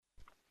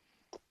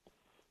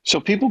So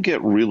people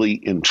get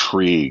really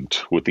intrigued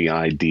with the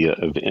idea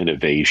of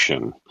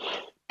innovation,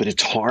 but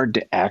it's hard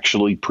to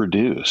actually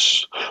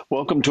produce.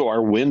 Welcome to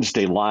our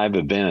Wednesday live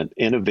event,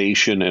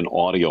 Innovation in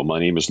Audio. My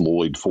name is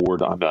Lloyd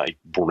Ford. I'm a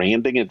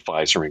branding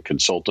advisor and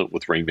consultant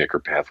with Rainmaker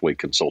Pathway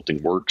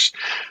Consulting Works.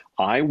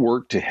 I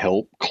work to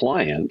help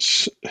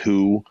clients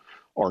who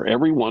are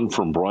everyone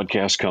from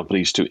broadcast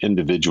companies to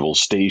individual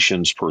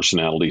stations,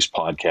 personalities,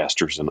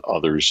 podcasters, and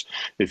others.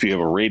 If you have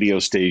a radio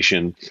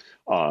station,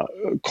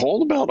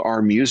 call about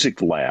our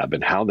music lab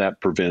and how that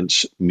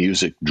prevents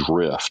music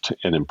drift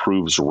and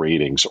improves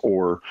ratings.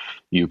 Or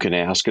you can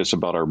ask us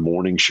about our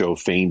morning show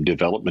Fame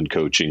Development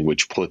Coaching,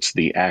 which puts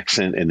the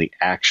accent and the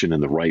action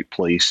in the right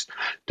place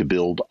to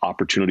build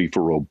opportunity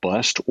for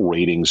robust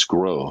ratings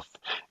growth.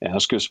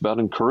 Ask us about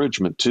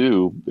encouragement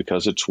too,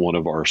 because it's one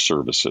of our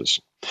services.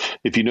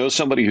 If you know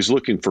somebody who's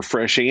looking for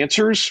fresh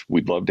answers,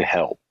 we'd love to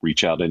help.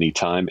 Reach out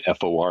anytime,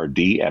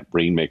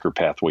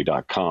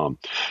 FORD@rainmakerpathway.com.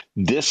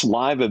 This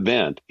live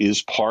event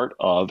is part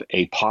of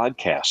a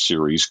podcast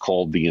series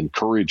called the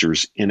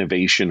Encouragers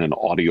Innovation and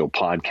Audio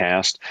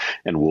Podcast,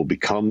 and will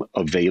become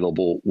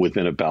available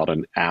within about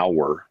an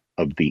hour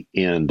of the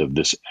end of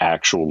this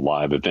actual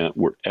live event,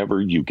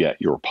 wherever you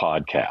get your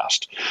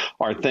podcast.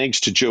 Our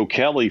thanks to Joe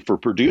Kelly for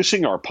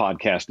producing our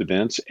podcast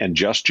events and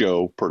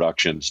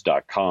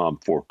JustJoeProductions.com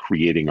for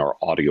creating our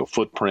audio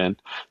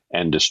footprint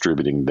and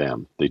distributing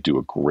them. They do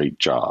a great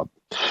job.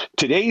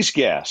 Today's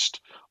guests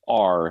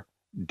are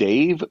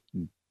Dave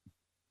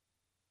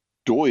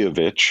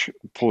Doyovich.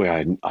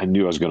 Boy, I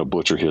knew I was going to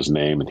butcher his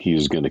name, and he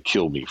is going to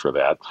kill me for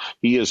that.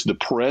 He is the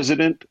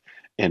president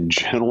and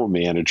general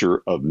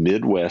manager of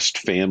Midwest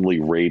Family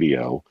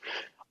Radio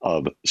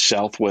of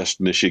Southwest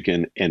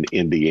Michigan and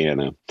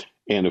Indiana.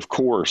 And of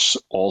course,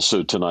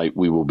 also tonight,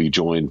 we will be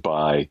joined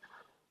by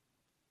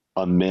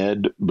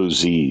Ahmed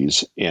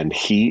Bouaziz, and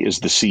he is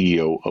the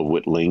CEO of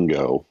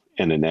Witlingo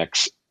and an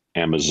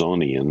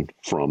ex-Amazonian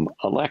from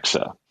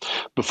Alexa.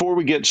 Before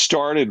we get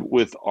started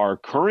with our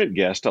current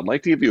guest, I'd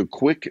like to give you a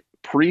quick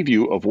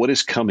preview of what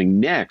is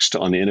coming next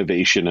on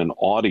Innovation in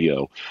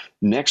Audio.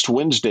 Next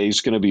Wednesday is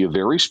going to be a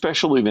very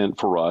special event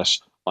for us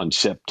on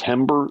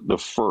September the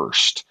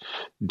 1st.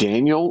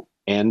 Daniel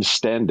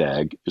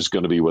Anstandag is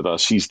going to be with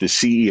us. He's the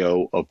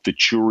CEO of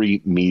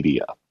Futuri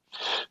Media.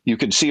 You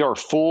can see our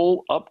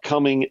full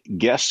upcoming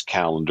guest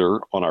calendar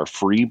on our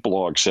free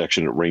blog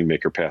section at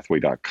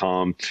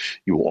rainmakerpathway.com.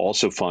 You will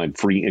also find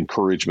free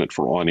encouragement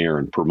for on-air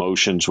and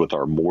promotions with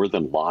our More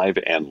Than Live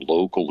and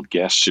Local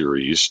guest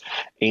series.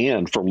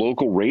 And for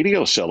local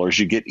radio sellers,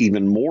 you get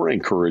even more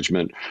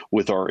encouragement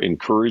with our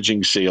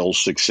Encouraging Sales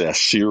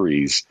Success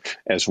series,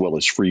 as well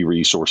as free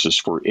resources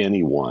for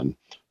anyone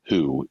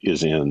who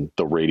is in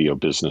the radio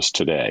business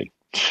today.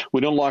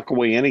 We don't lock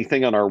away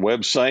anything on our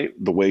website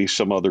the way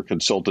some other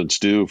consultants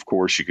do. Of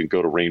course, you can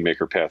go to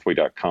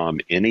rainmakerpathway.com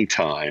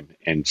anytime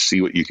and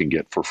see what you can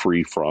get for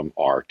free from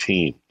our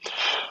team.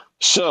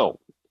 So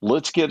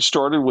let's get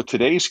started with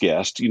today's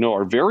guest. You know,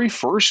 our very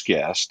first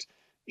guest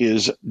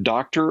is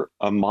Dr.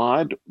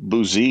 Ahmed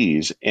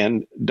Bouaziz.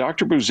 And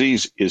Dr.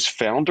 Bouaziz is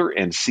founder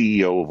and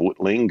CEO of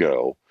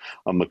Witlingo,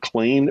 a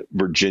McLean,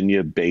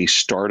 Virginia-based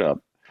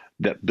startup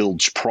that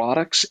builds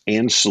products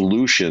and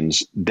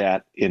solutions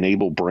that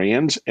enable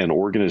brands and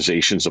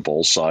organizations of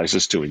all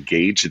sizes to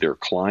engage their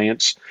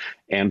clients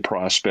and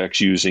prospects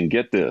using,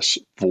 get this,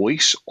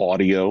 voice,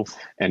 audio,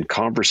 and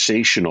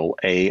conversational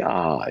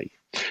AI.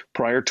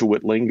 Prior to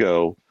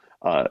Witlingo,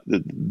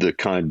 the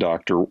kind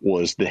doctor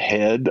was the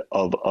head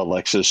of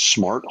Alexa's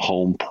smart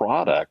home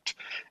product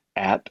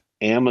at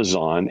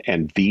Amazon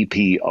and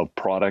VP of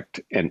Product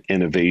and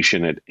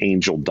Innovation at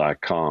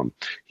Angel.com.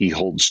 He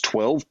holds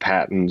 12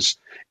 patents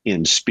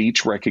in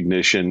speech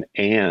recognition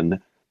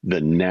and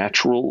the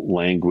natural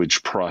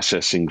language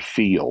processing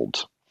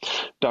field.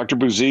 Dr.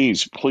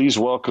 Bouaziz, please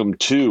welcome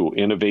to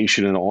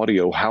Innovation in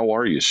Audio. How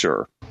are you,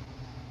 sir?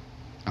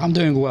 I'm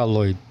doing well,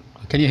 Lloyd.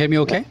 Can you hear me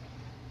okay?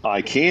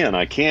 I can.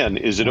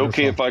 Is it Wonderful.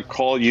 okay if I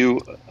call you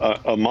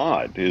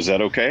Ahmed? Is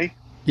that okay?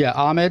 Yeah,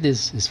 Ahmed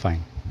is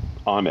fine.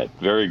 Ahmed,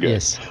 very good.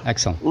 Yes,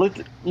 excellent.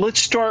 Let's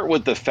start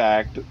with the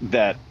fact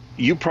that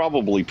you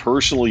probably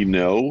personally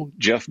know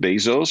Jeff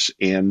Bezos,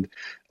 and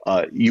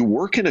you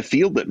work in a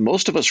field that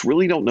most of us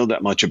really don't know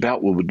that much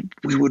about.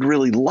 We would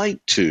really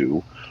like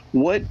to.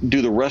 What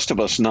do the rest of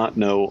us not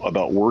know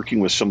about working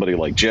with somebody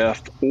like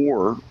Jeff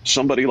or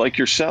somebody like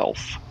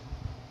yourself?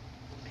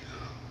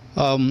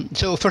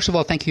 So first of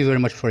all, thank you very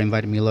much for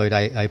inviting me, Lloyd.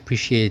 I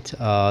appreciate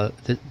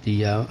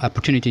the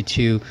opportunity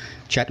to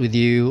chat with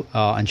you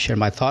and share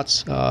my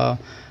thoughts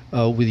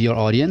with your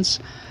audience.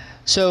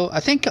 So I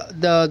think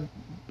the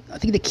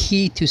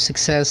key to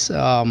success,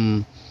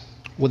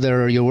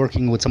 whether you're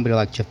working with somebody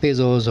like Jeff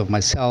Bezos or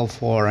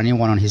myself or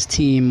anyone on his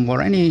team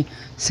or any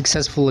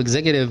successful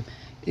executive,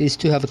 is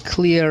to have a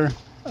clear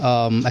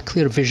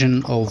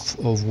vision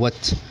of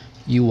what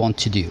you want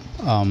to do.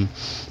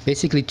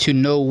 Basically, to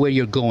know where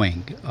you're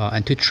going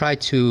and to try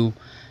to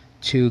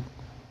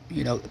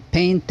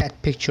paint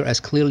that picture as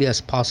clearly as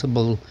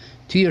possible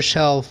to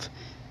yourself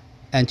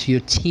and to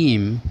your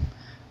team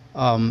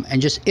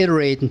and just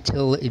iterate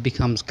until it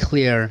becomes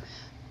clear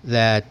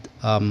that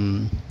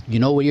you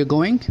know where you're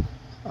going,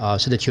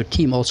 so that your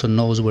team also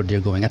knows where they're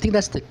going. I think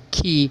that's the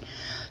key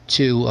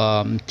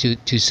to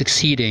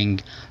succeeding.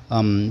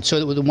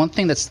 So the one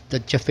thing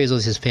that Jeff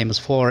Bezos is famous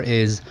for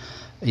is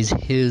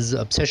his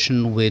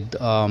obsession with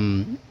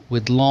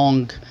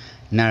long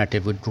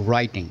narrative, with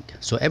writing.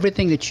 So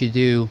everything that you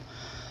do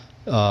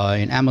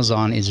in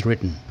Amazon is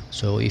written.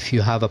 So if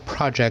you have a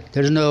project,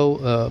 there's no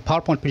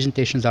PowerPoint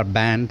presentations are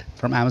banned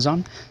from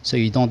Amazon. So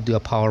you don't do a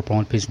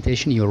PowerPoint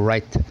presentation, you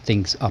write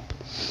things up.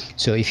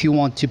 So if you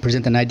want to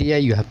present an idea,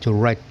 you have to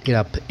write it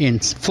up in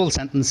full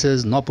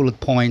sentences, no bullet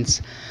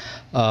points.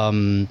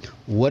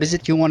 What is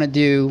it you want to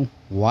do?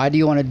 Why do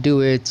you want to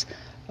do it?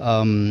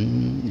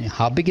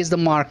 How big is the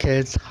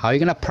market? How are you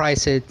going to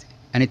price it?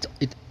 And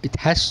it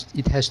has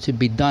to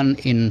be done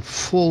in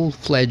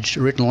full-fledged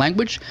written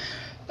language.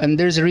 And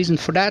there's a reason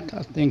for that,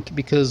 I think,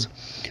 because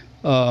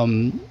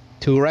to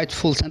write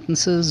full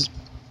sentences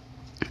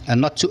and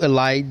not to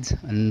elide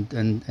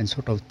and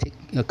sort of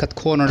cut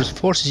corners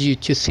forces you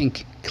to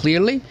think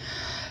clearly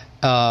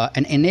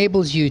and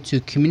enables you to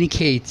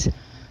communicate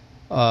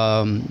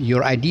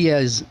your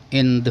ideas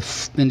in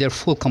their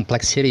full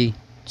complexity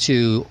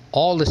to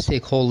all the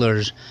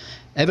stakeholders,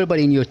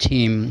 everybody in your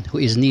team who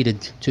is needed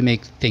to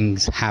make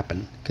things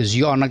happen, because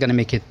you are not going to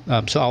make it.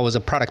 So I was a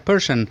product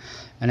person,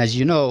 and as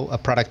you know, a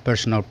product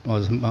person or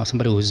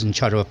somebody who's in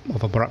charge of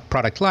a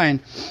product line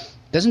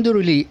doesn't do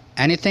really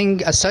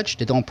anything as such.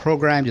 They don't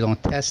program, they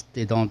don't test,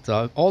 they don't.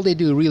 All they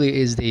do really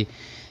is they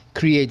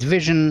create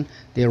vision.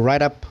 They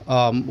write up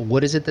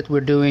what is it that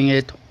we're doing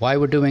it, why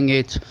we're doing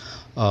it,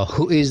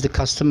 who is the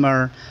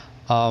customer,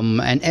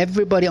 and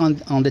everybody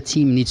on the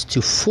team needs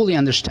to fully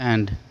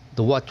understand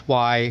the what,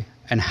 why,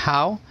 and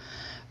how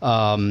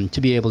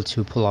to be able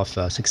to pull off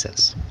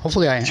success.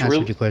 Hopefully I answered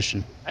your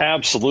question.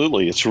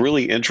 Absolutely. It's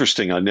really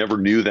interesting. I never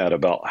knew that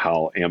about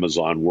how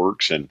Amazon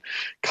works, and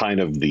kind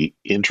of the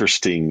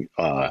interesting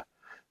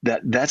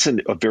that's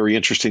a very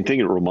interesting thing.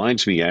 It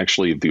reminds me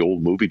actually of the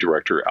old movie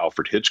director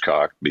Alfred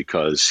Hitchcock,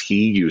 because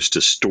he used to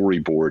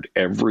storyboard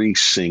every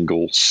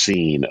single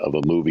scene of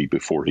a movie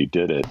before he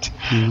did it.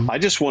 Mm-hmm. I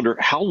just wonder,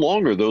 how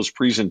long are those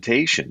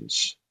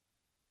presentations?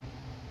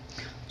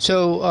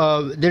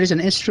 So there is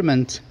an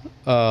instrument,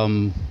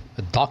 a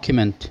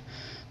document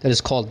that is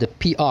called the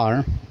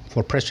PR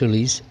for press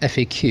release,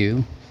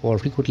 FAQ for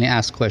frequently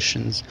asked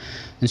questions.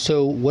 And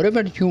so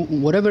whatever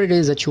it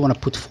is that you want to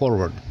put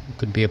forward, it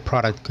could be a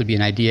product, it could be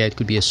an idea, it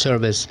could be a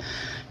service,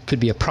 it could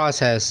be a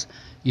process,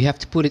 you have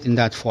to put it in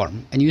that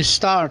form. And you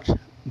start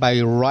by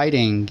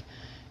writing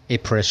a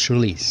press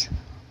release,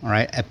 all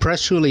right? A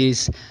press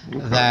release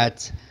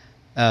that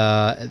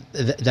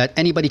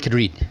anybody could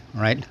read,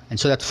 right? And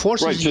so that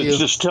forces you. It's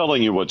just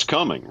telling you what's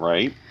coming,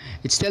 right?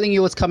 It's telling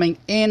you what's coming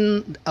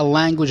in a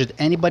language that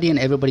anybody and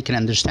everybody can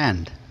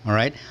understand, all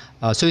right?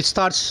 So it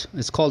starts,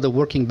 it's called a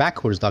working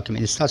backwards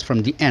document. It starts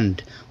from the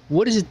end.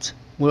 What is it,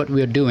 what we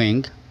are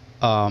doing?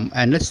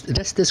 And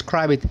let's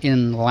describe it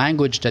in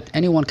language that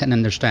anyone can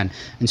understand.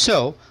 And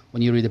so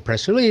when you read the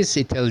press release,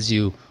 it tells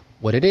you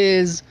what it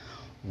is,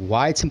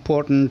 why it's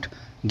important,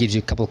 gives you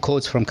a couple of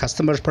quotes from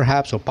customers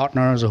perhaps, or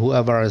partners, or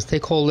whoever as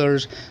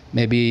stakeholders,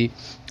 maybe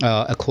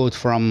a quote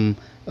from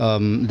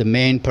the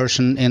main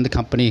person in the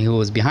company who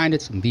was behind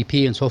it, some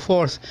VP and so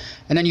forth.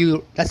 And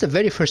then that's the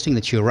very first thing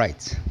that you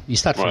write. You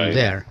start from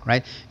there,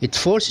 right? It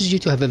forces you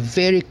to have a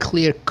very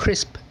clear,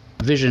 crisp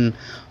vision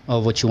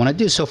of what you want to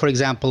do. So for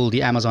example,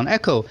 the Amazon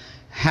Echo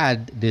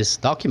had this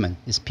document,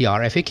 this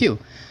PR FAQ.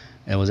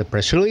 It was a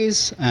press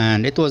release,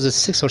 and it was a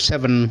 6 or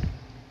 7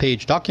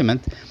 page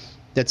document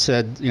that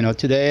said,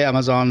 today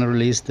Amazon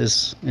released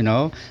this,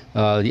 the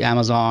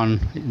Amazon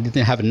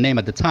didn't have a name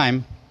at the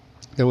time.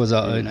 There was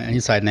an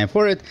inside name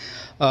for it.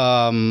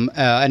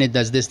 And it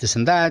does this, this,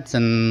 and that.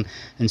 And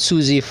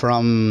Susie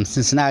from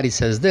Cincinnati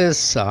says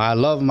this. I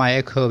love my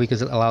Echo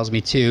because it allows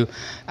me to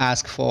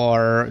ask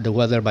for the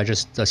weather by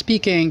just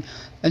speaking.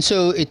 And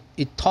so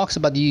it talks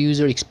about the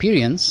user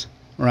experience,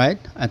 right?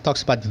 And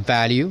talks about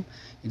value.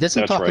 It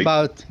doesn't talk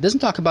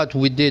about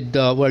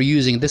we're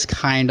using this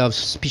kind of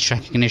speech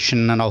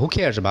recognition and all. Who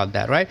cares about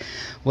that, right?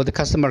 What the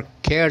customer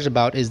cares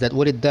about is that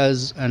what it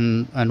does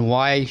and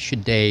why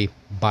should they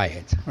buy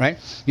it, right?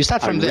 You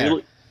start from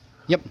there.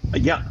 Yep.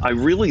 Yeah, I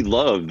really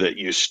love that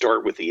you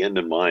start with the end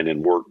in mind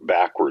and work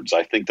backwards.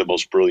 I think the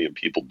most brilliant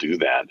people do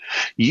that.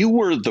 You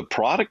were the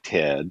product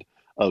head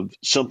of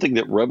something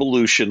that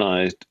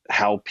revolutionized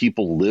how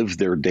people live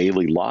their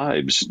daily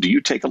lives. Do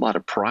you take a lot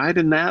of pride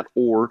in that,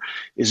 or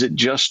is it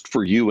just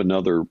for you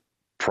another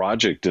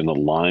project in a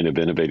line of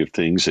innovative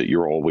things that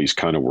you're always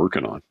kind of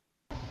working on?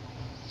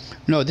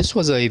 No, this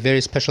was a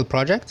very special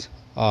project.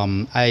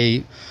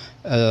 As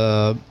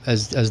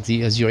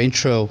your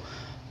intro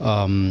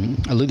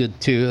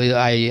alluded to,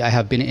 I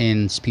have been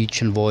in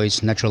speech and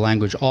voice, natural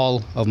language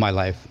all of my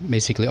life.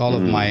 Basically, all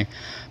of my,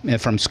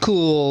 from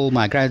school,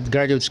 my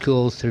graduate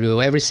school,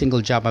 through every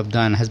single job I've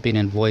done has been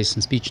in voice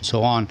and speech and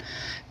so on.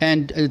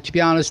 And to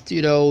be honest,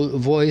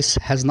 voice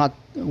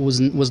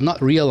was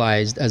not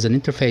realized as an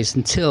interface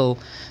until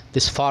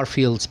this far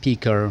field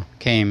speaker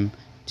came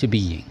to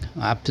being.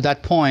 Up to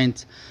that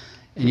point,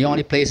 and the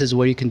only places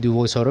where you can do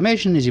voice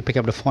automation is you pick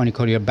up the phone, you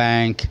call your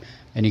bank,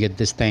 and you get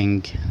this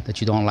thing that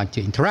you don't like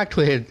to interact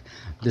with,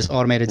 this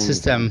automated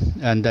system,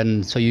 and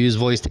then so you use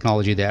voice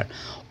technology there,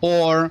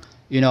 or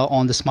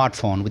on the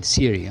smartphone with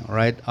Siri,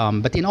 right?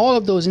 But in all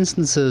of those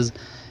instances,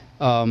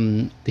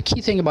 the key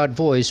thing about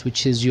voice,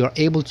 which is you're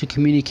able to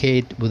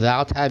communicate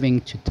without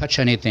having to touch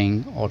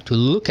anything or to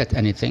look at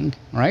anything,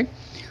 right?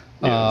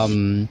 Yes.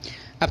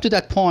 Up to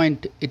that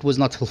point, it was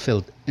not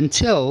fulfilled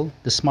until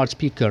the smart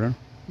speaker,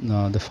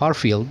 the far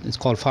field. It's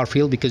called far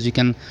field because you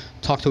can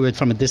talk to it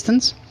from a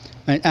distance.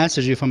 And it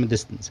answers you from a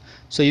distance.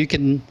 So you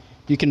can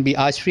be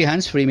eyes-free,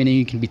 hands-free, meaning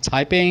you can be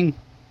typing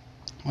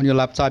on your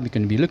laptop, you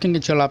can be looking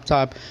at your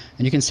laptop,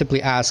 and you can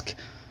simply ask,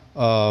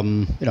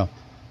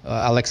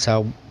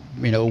 Alexa,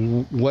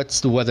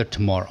 what's the weather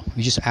tomorrow?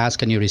 You just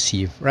ask and you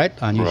receive, right?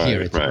 And you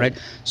hear it, right?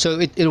 So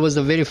it was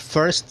the very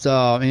first,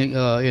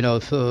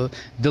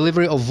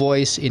 delivery of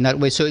voice in that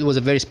way. So it was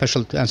a very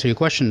special, to answer your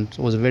question, it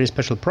was a very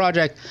special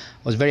project.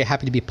 I was very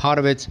happy to be part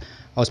of it.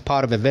 I was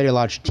part of a very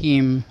large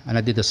team, and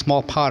I did a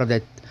small part of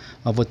that,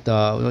 of what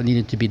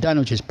needed to be done,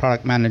 which is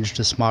product manage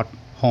the smart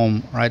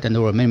home, right? And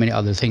there were many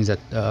other things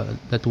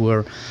that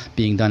were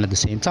being done at the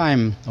same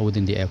time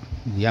within the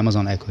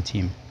Amazon Echo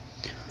team.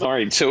 All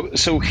right,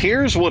 so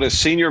here's what a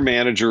senior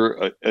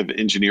manager of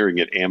engineering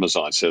at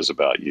Amazon says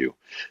about you.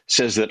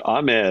 Says that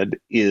Ahmed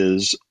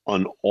is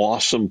an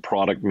awesome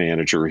product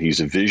manager. He's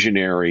a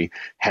visionary,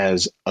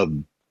 has a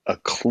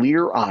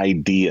clear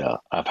idea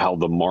of how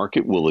the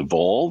market will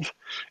evolve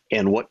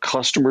and what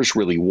customers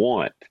really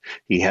want.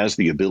 He has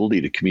the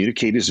ability to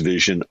communicate his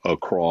vision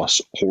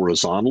across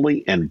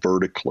horizontally and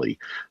vertically.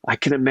 I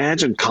can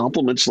imagine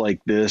compliments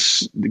like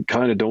this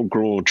kind of don't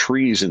grow on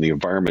trees in the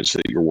environments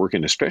that you're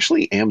working,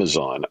 especially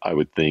Amazon, I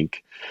would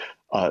think.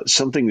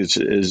 Something that's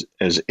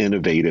as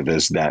innovative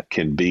as that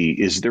can be.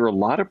 Is there a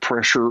lot of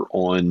pressure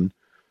on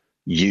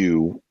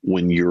you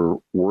when you're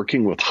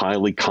working with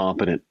highly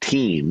competent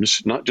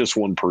teams, not just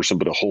one person,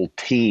 but a whole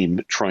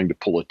team, trying to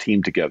pull a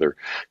team together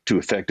to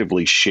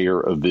effectively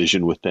share a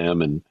vision with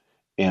them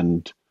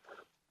and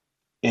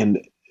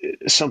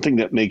something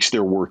that makes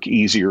their work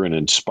easier and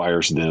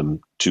inspires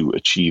them to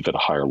achieve at a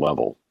higher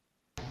level?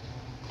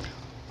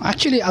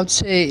 Actually, I would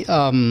say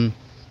the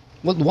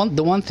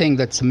one thing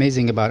that's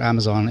amazing about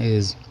Amazon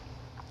is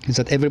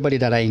that everybody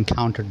that I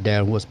encountered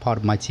there who was part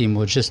of my team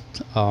was just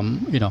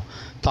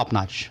top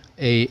notch.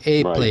 A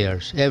right.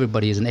 Players.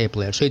 Everybody is an A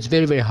player. So it's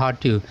very, very hard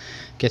to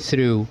get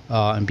through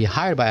and be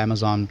hired by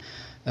Amazon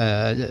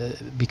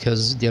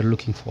because they're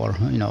looking for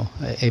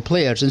A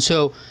players. And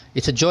so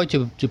it's a joy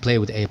to play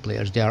with A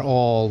players. They are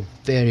all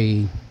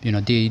very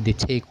they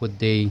take what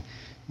they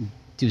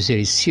do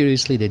very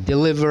seriously. They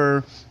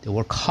deliver. They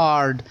work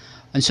hard.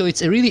 And so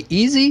it's really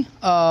easy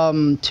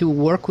to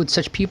work with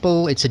such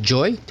people. It's a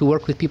joy to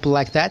work with people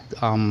like that.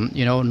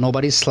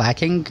 Nobody's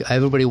slacking.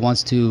 Everybody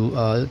wants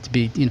to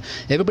be,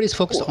 everybody's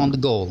focused on the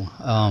goal.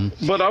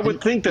 But I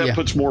would think that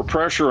puts more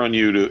pressure on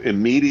you to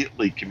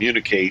immediately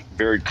communicate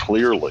very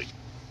clearly.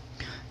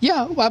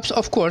 Yeah,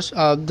 of course.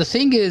 The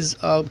thing is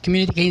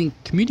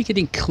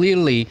communicating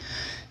clearly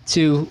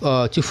to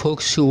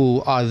folks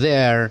who are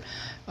there,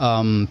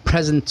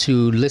 present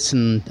to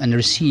listen and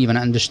receive and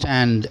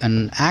understand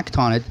and act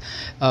on it,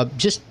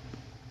 just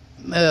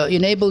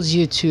enables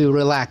you to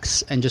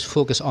relax and just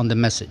focus on the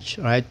message,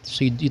 right?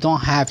 So you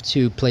don't have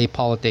to play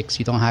politics.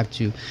 You don't have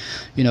to,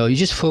 you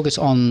just focus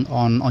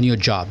on your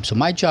job. So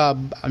my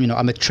job,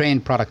 I'm a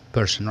trained product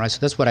person, right? So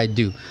that's what I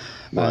do.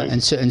 Right.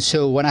 And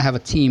so when I have a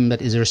team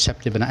that is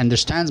receptive and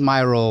understands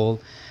my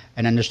role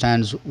and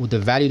understands the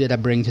value that I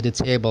bring to the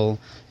table,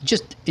 it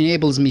just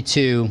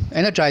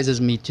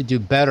energizes me to do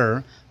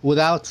better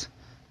without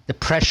the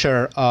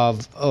pressure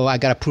of, I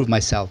got to prove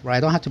myself, right? I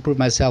don't have to prove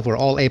myself. We're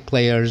all A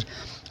players.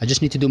 I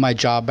just need to do my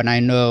job. And I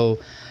know,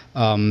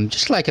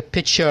 just like a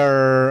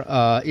pitcher,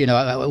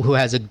 who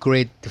has a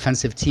great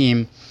defensive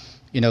team,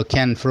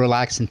 can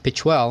relax and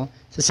pitch well.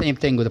 It's the same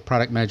thing with a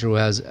product manager who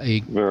has a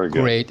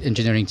great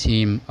engineering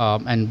team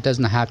and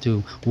doesn't have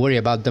to worry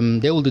about them.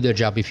 They will do their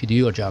job if you do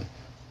your job.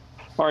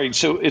 All right,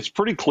 so it's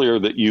pretty clear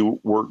that you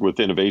work with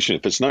innovation.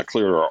 If it's not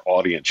clear to our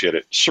audience yet,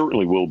 it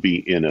certainly will be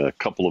in a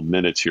couple of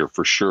minutes here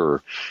for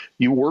sure.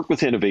 You work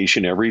with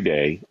innovation every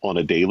day on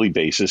a daily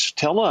basis.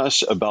 Tell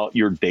us about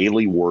your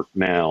daily work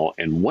now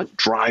and what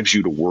drives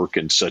you to work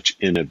in such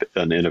an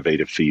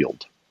innovative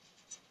field.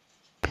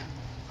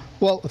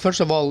 Well, first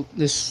of all,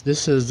 this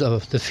is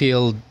the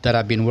field that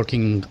I've been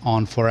working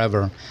on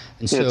forever,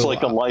 and so It's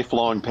like a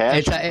lifelong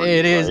passion.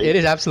 it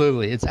is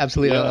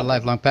absolutely Yeah. a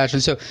lifelong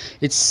passion. So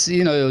it's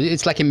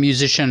it's like a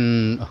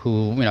musician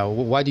who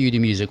why do you do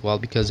music? Well,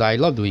 because I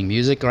love doing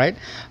music, right?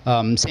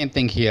 Same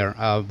thing here,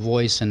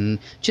 voice and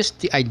just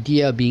the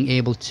idea of being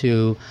able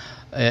to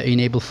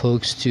enable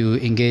folks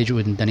to engage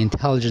with an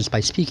intelligence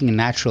by speaking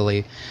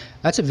naturally.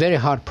 That's a very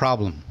hard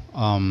problem.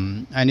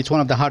 And it's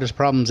one of the hardest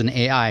problems in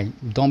AI.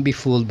 Don't be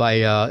fooled by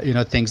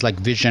things like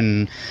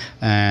vision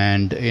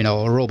and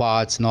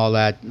robots and all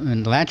that.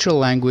 And natural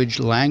language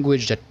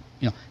that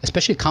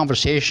especially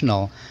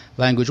conversational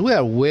language, we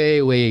are way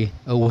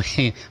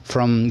away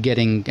from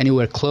getting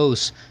anywhere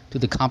close to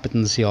the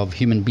competency of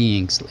human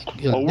beings.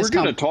 Oh, we're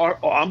going to talk.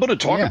 I'm going to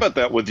talk Yeah. about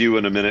that with you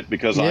in a minute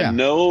because Yeah. I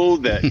know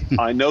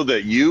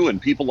that you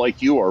and people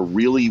like you are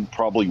really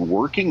probably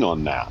working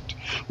on that.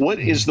 What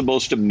is the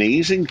most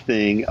amazing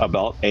thing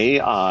about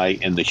AI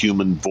and the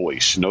human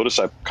voice? Notice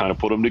I've kind of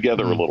put them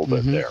together a little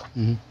bit there.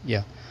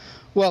 Yeah.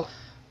 Well,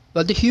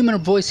 but the human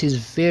voice is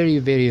very,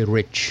 very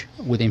rich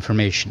with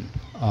information.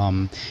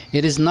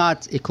 It is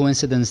not a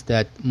coincidence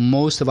that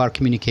most of our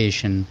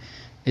communication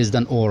is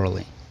done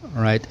orally,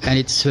 right? And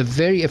it's a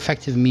very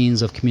effective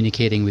means of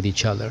communicating with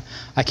each other.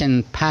 I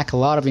can pack a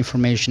lot of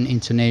information,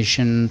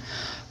 intonation.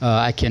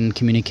 I can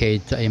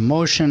communicate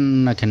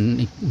emotion. I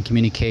can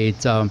communicate,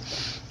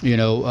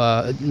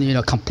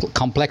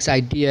 complex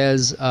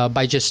ideas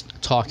by just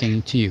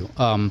talking to you.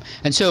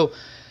 And so,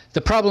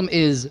 the problem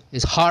is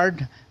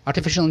hard.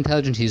 Artificial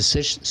intelligence is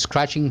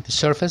scratching the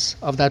surface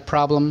of that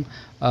problem.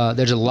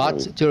 There's a lot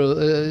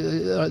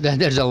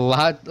there's a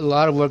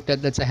lot of work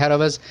that's ahead of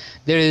us.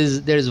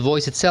 There's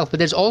voice itself, but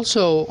there's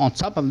also on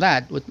top of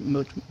that what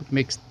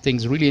makes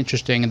things really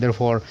interesting, and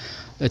therefore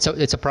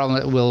it's a problem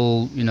that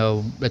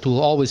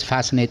will always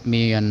fascinate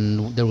me,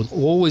 and there will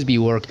always be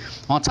work.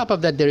 On top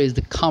of that, there is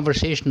the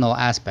conversational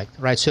aspect,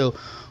 right? So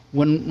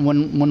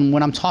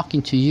when I'm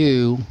talking to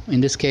you,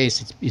 in this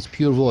case, it's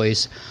pure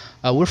voice.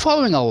 We're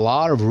following a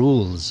lot of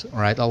rules,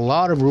 right? A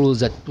lot of rules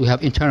that we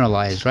have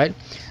internalized, right?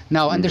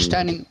 Now,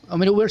 understanding,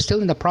 we're still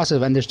in the process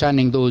of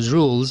understanding those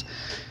rules.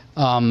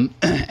 And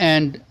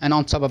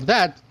on top of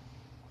that,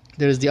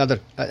 there's the other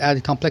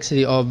added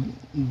complexity of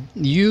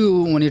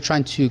you, when you're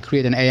trying to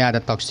create an AI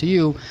that talks to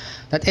you,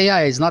 that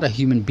AI is not a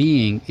human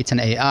being, it's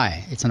an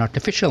AI, it's an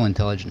artificial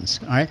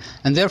intelligence, all right?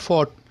 And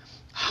therefore,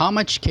 how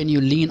much can you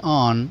lean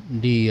on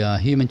the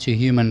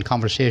human-to-human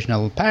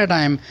conversational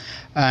paradigm,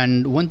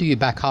 and when do you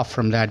back off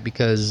from that?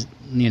 Because,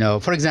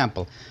 for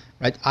example,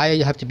 right,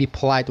 I have to be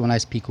polite when I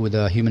speak with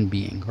a human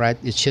being, right?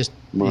 It's just,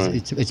 Right.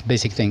 it's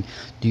basic thing.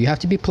 Do you have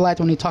to be polite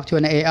when you talk to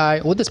an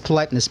AI? What does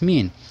politeness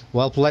mean?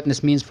 Well,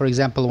 politeness means, for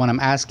example, when I'm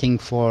asking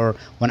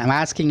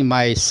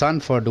my son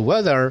for the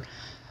weather,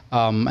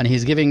 and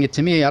he's giving it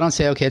to me, I don't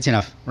say, okay, it's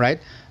enough, right?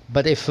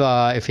 But if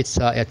it's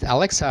at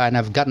Alexa and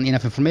I've gotten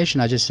enough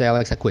information, I just say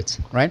Alexa quits,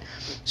 right?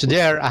 So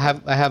there, I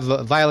have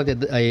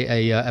violated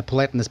a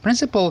politeness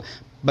principle,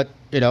 but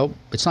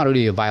it's not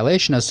really a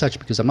violation as such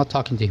because I'm not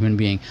talking to a human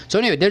being. So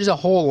anyway, there's a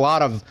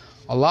lot of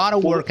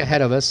work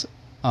ahead of us.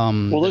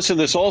 Well, listen,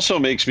 this also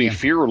makes me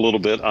fear a little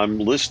bit. I'm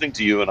listening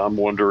to you and I'm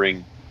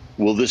wondering,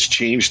 will this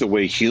change the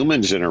way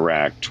humans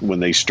interact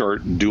when they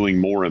start doing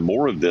more and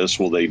more of this?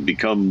 Will they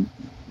become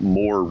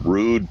more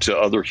rude to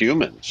other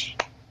humans?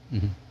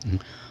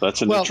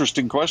 That's an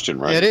interesting question,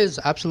 right? It is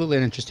absolutely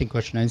an interesting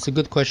question, and it's a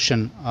good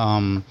question.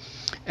 And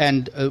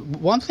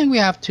one thing we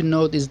have to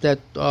note is that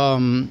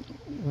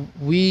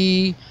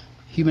we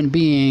human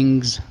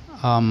beings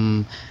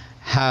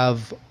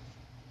have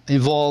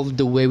evolved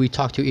the way we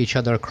talk to each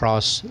other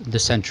across the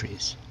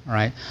centuries,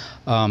 right?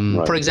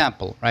 Right. For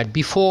example, right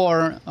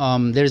before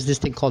there's this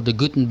thing called the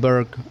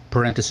Gutenberg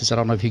parenthesis. I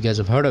don't know if you guys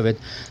have heard of it.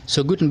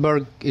 So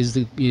Gutenberg is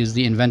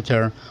the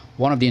inventor,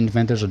 one of the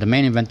inventors, or the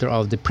main inventor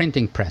of the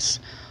printing press.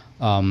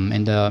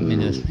 In the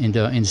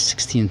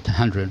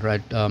 1600,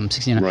 right?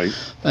 1600. Right.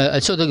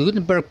 So the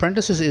Gutenberg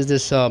parenthesis is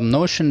this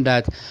notion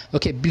that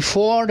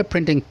before the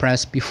printing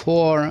press,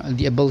 before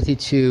the ability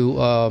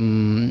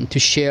to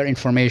share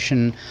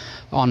information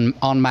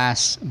en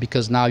masse,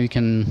 because now you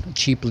can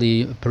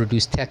cheaply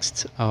produce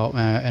text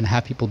and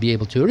have people be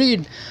able to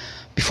read.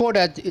 Before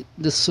that,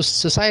 the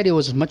society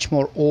was much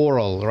more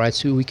oral, right?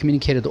 So we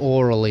communicated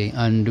orally,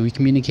 and we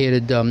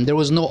communicated. There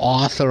was no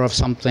author of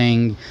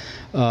something,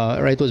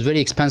 right? It was very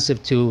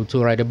expensive to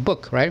write a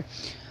book, right?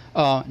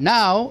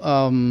 Now,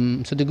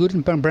 so the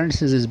Gutenberg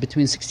parenthesis is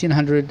between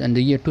 1600 and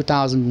the year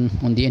 2000,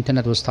 when the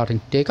internet was starting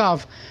to take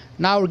off.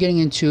 Now we're getting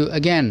into a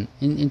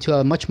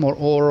much more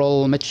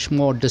oral, much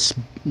more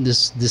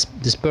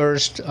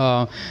dispersed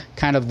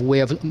kind of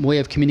way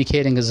of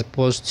communicating, as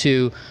opposed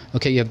to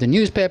you have the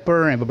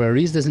newspaper, and everybody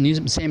reads the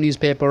same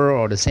newspaper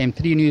or the same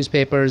 3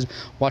 newspapers,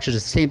 watches the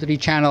same 3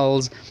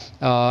 channels,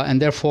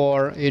 and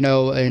therefore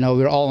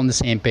we're all on the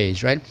same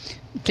page, right?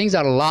 Things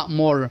are a lot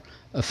more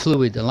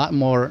fluid, a lot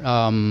more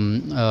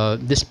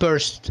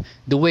dispersed,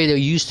 the way they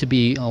used to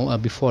be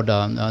before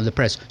the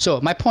press.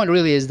 So my point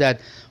really is that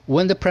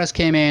when the press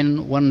came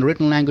in, when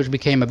written language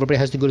became, everybody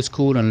has to go to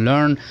school and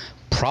learn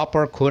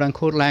proper quote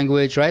unquote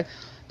language, right?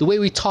 The way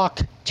we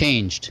talk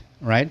changed,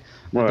 right?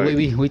 Right. The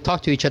way we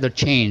talk to each other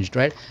changed,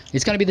 right?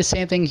 It's going to be the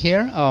same thing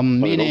here,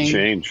 meaning it'll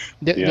change.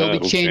 There'll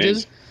be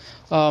changes.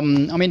 I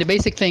mean, the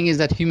basic thing is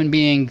that human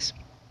beings,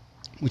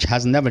 which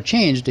has never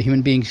changed, the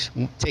human beings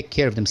take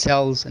care of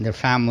themselves and their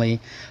family,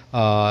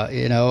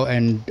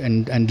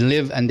 and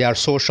live, and they are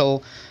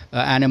social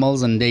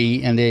animals, and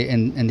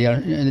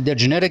they're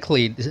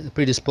genetically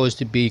predisposed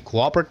to be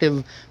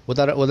cooperative with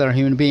other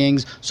human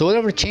beings. So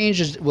whatever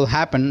changes will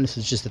happen, this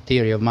is just a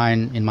theory of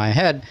mine in my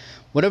head,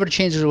 whatever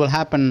changes will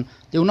happen,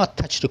 they will not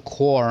touch the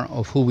core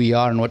of who we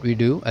are and what we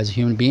do as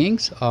human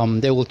beings.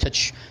 They will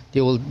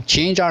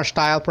change our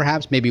style,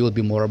 perhaps. Maybe it will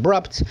be more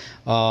abrupt.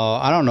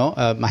 I don't know.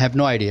 I have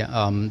no idea.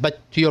 But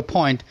to your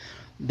point,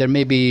 there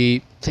may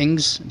be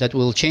things that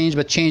will change,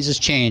 but change is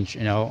change.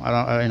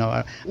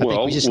 I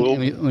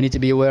think we need to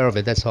be aware of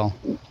it. That's all.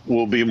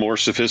 We'll be more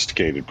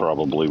sophisticated,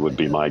 probably, would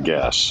be my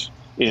guess,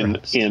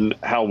 in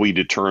how we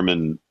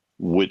determine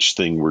which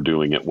thing we're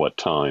doing at what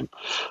time.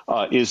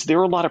 Is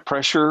there a lot of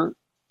pressure?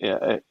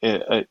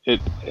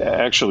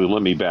 Actually,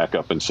 let me back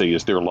up and say,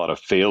 is there a lot of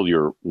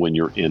failure when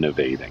you're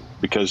innovating?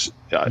 Because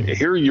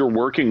here you're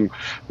working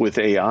with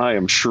AI.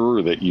 I'm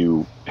sure that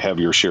you have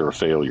your share of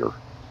failure.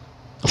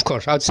 Of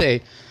course, I would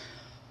say,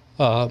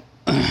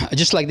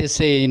 just like they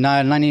say,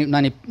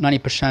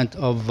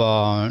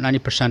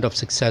 90% of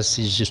success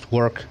is just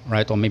work,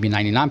 right? Or maybe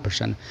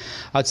 99%.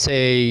 I'd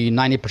say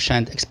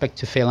 90% expect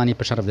to fail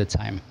 90% of the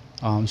time.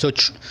 So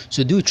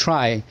do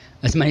try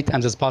as many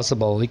times as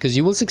possible, because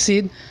you will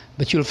succeed,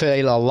 but you'll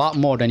fail a lot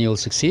more than you'll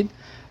succeed.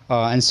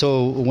 And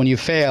so when you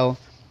fail,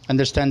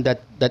 understand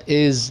that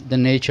is the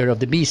nature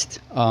of the beast.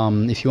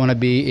 If you want to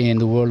be in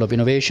the world of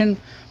innovation,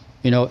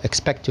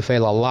 expect to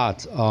fail a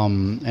lot,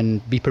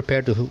 and be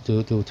prepared to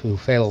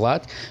fail a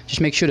lot.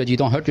 Just make sure that you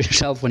don't hurt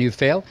yourself when you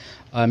fail.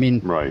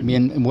 Right.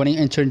 When you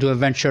enter into a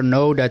venture,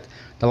 know that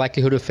the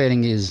likelihood of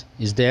failing is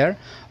there.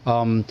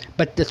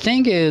 But the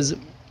thing is,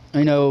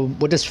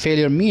 what does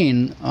failure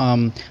mean?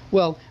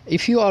 Well,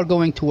 if you are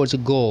going towards a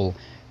goal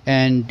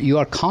and you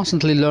are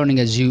constantly learning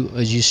as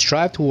you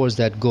strive towards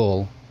that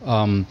goal,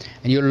 and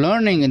you're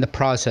learning in the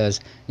process,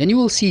 then you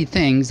will see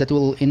things that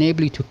will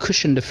enable you to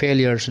cushion the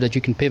failure so that you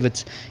can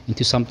pivot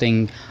into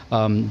something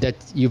that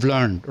you've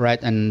learned,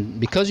 right? And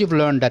because you've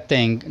learned that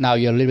thing, now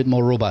you're a little bit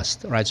more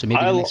robust, right? So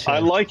maybe I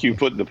like you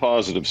putting the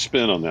positive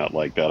spin on that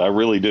like that. I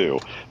really do.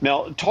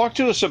 Now, talk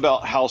to us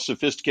about how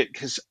sophisticated,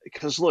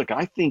 because look,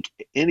 I think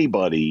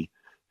anybody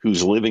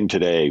who's living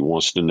today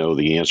wants to know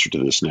the answer to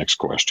this next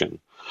question.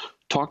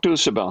 Talk to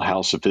us about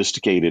how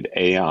sophisticated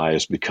AI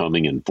is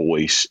becoming in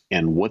voice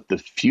and what the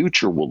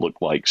future will look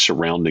like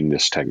surrounding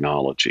this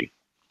technology.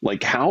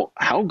 Like how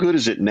good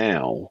is it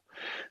now?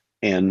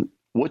 And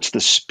what's the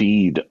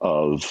speed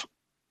of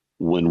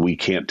when we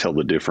can't tell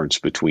the difference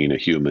between a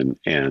human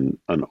and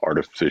an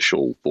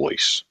artificial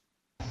voice?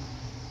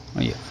 Oh,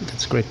 yeah,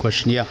 that's a great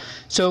question. Yeah.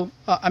 So,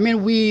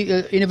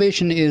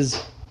 innovation is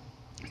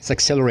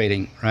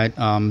accelerating, right?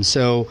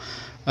 So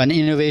an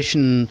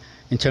innovation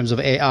in terms of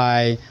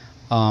AI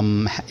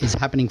is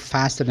happening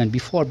faster than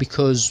before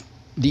because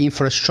the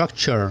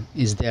infrastructure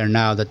is there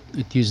now that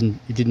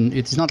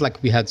it's not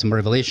like we had some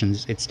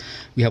revelations.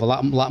 We have a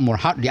lot more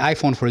the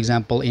iPhone, for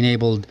example,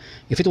 enabled.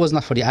 If it was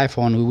not for the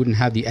iPhone, we wouldn't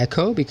have the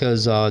Echo,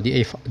 because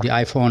the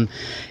iPhone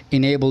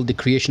enabled the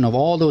creation of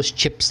all those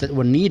chips that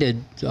were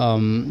needed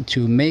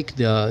to make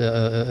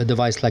a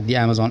device like the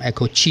Amazon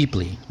Echo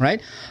cheaply,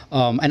 right?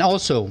 And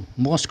also,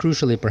 most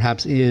crucially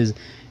perhaps, is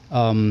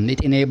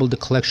it enabled the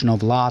collection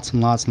of lots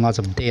and lots and lots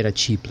of data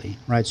cheaply,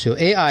 right? So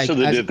AI. So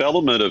the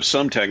development of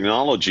some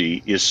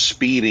technology is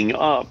speeding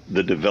up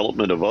the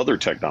development of other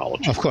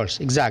technology. Of course,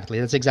 exactly.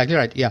 That's exactly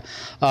right. Yeah,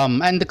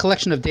 and the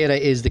collection of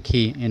data is the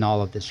key in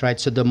all of this, right?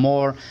 So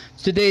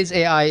today's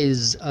AI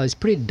is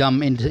pretty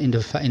dumb in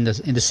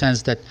the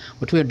sense that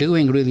what we're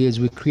doing really is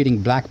we're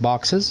creating black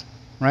boxes,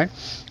 right?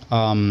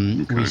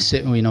 Okay. We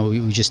say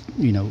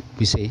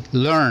we say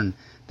learn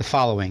the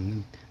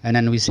following. And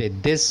then we say,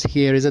 this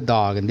here is a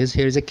dog, and this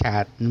here is a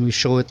cat, and we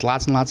show it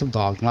lots and lots of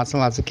dogs, lots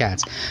and lots of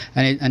cats,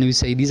 and we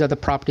say these are the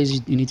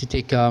properties you need to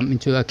take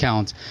into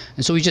account.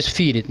 And so we just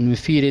feed it, and we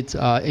feed it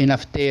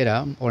enough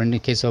data, or in the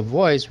case of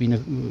voice,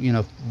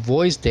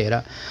 voice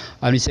data,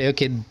 and we say,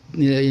 okay,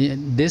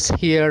 this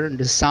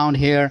sound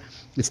here,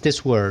 it's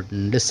this word,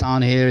 and this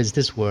sound here is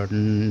this word,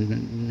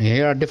 and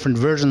here are different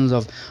versions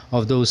of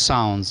those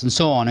sounds, and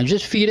so on, and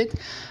just feed it.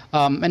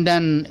 And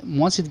then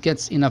once it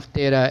gets enough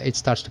data, it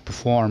starts to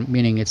perform,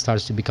 meaning it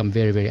starts to become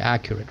very, very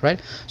accurate,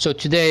 right? So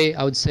today,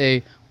 I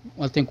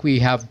think we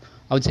have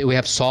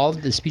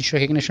solved the speech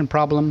recognition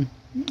problem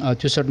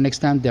to a certain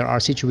extent. There are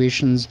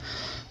situations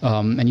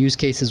and use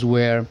cases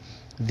where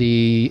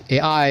the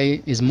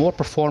AI is more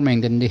performing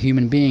than the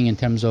human being in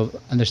terms of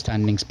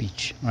understanding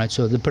speech, right?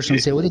 So the person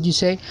will say, "What did you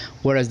say?"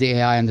 Whereas the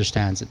AI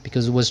understands it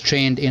because it was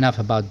trained enough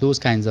about those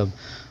kinds of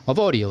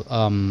audio.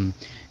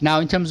 Now,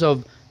 in terms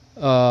of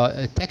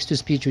text to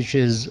speech, which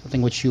is I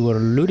think what you were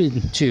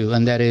alluding to,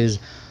 and that is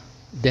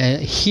the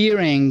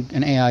hearing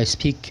an AI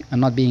speak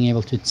and not being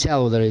able to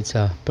tell whether it's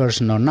a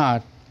person or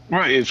not.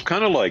 Right. It's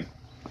kind of like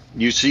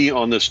you see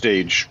on the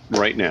stage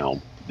right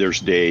now, there's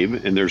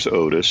Dave and there's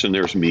Otis and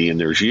there's me and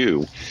there's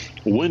you.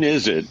 When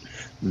is it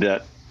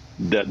that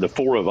the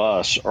four of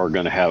us are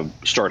going to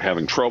start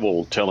having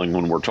trouble telling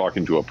when we're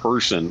talking to a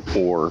person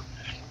or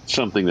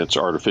something that's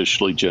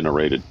artificially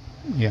generated?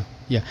 Yeah.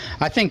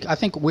 I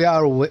think we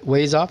are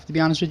ways off, to be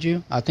honest with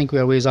you. I think we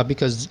are ways off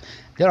because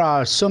there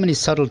are so many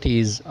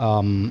subtleties,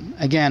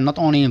 again, not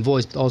only in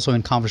voice, but also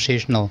in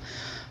conversational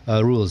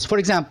rules. For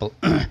example,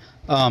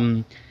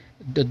 the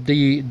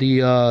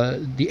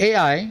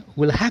AI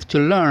will have to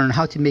learn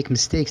how to make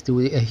mistakes the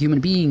way a human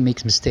being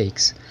makes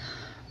mistakes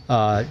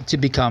to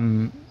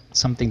become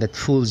something that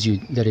fools you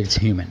that it's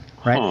human,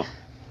 right? Huh.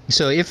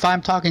 So if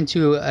I'm talking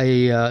to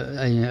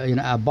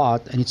a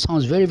bot and it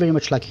sounds very, very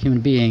much like a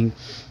human being,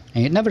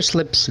 and it never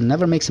slips and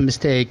never makes a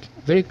mistake,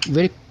 very,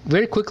 very,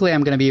 very quickly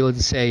I'm going to be able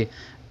to say,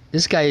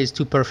 this guy is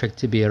too perfect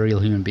to be a real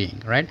human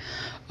being, right?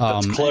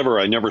 That's clever.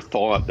 I never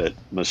thought that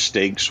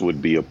mistakes would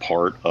be a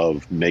part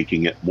of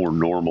making it more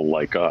normal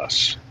like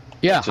us.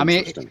 Yeah, I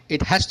mean,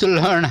 it has to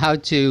learn how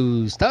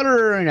to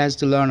stutter. It has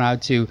to learn how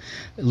to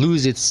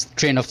lose its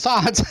train of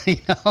thought.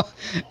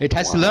 It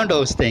has to learn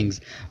those things.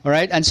 All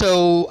right. And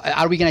so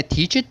are we going to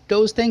teach it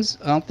those things?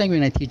 I don't think we're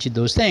going to teach it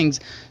those things.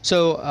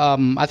 So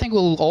I think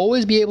we'll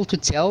always be able to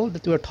tell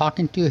that we're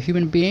talking to a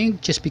human being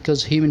just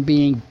because human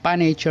being by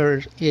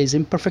nature is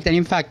imperfect. And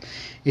in fact,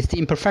 it's the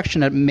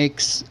imperfection that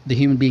makes the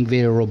human being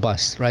very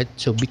robust. Right.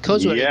 So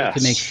because we're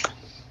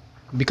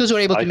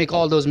able to make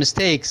all those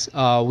mistakes,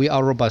 we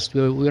are robust.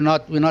 We're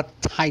not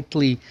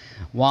tightly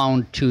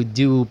wound to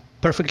do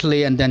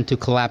perfectly and then to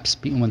collapse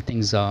when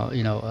things go a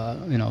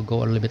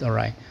little bit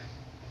awry.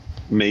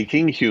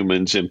 Making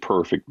humans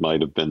imperfect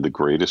might have been the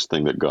greatest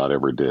thing that God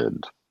ever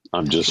did.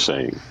 I'm just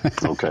saying.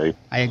 Okay.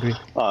 I agree.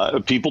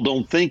 People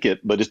don't think it,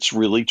 but it's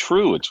really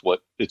true. It's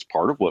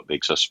part of what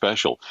makes us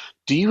special.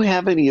 Do you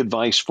have any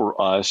advice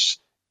for us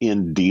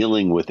in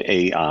dealing with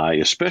AI,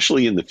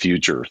 especially in the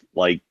future?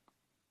 Like,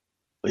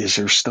 is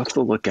there stuff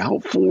to look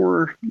out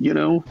for,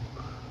 Yeah,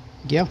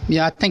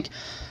 I think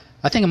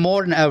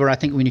more than ever, I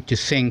think we need to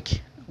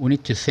think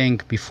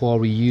before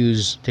we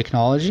use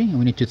technology.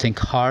 We need to think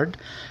hard,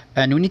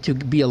 and we need to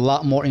be a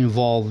lot more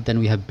involved than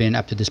we have been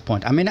up to this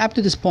point. I mean, up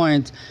to this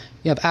point,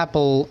 you have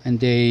Apple and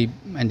they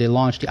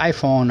launched the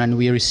iPhone and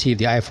we receive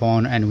the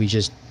iPhone and we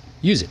just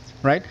use it,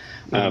 right?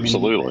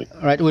 Absolutely.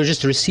 Right. We're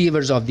just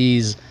receivers of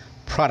these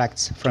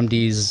products from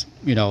these,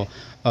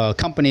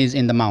 companies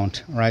in the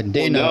mount, right?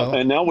 They know.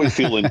 And now we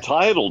feel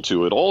entitled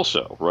to it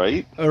also,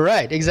 right?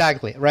 Right,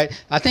 exactly, right.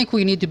 I think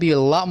we need to be a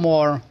lot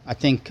more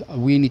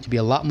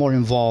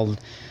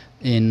involved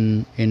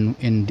in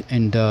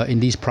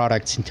these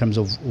products in terms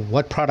of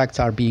what products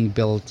are being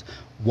built,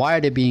 why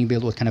are they being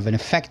built, what kind of an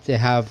effect they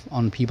have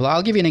on people.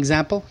 I'll give you an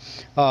example,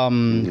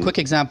 quick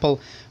example,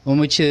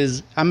 which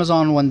is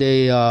Amazon when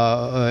they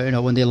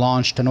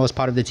launched, and I was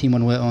part of the team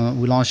when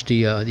we launched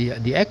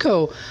the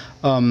Echo.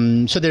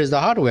 So there's the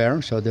hardware,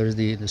 so there's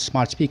the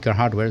smart speaker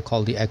hardware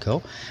called the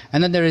Echo,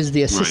 and then there is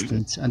the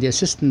assistant, and the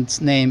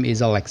assistant's name is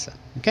Alexa.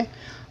 Okay,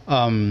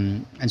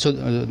 and so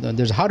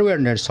there's hardware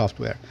and there's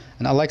software,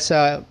 and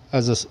Alexa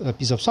as a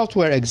piece of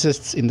software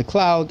exists in the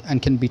cloud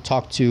and can be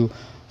talked to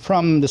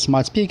from the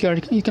smart speaker.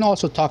 You can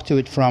also talk to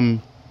it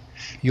from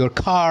your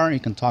car, you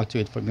can talk to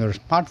it from your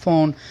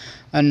smartphone,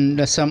 and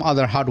there's some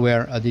other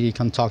hardware that you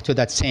can talk to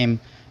that same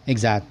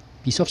exact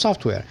piece of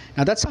software.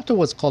 Now that software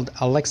was called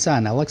Alexa,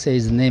 and Alexa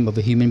is the name of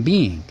a human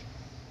being.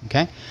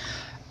 Okay,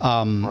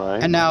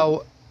 and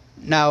now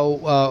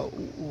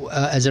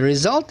as a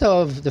result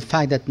of the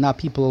fact that now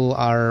people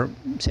are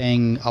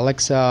saying,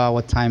 Alexa,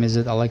 what time is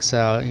it?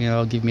 Alexa,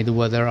 give me the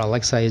weather.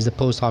 Alexa, is the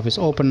post office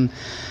open?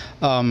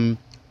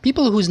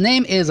 People whose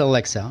name is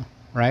Alexa,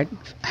 right,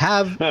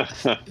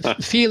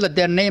 feel that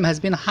their name has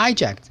been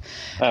hijacked.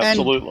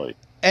 Absolutely.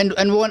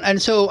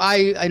 And so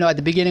I at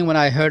the beginning when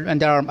I heard,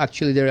 and I'm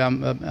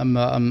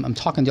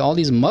talking to all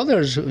these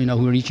mothers who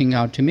are reaching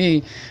out to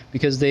me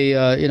because they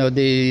are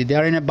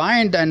in a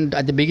bind, and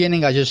at the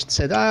beginning I just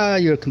said,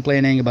 you're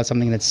complaining about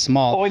something that's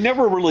small. Oh, I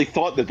never really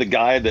thought that the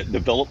guy that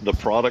developed the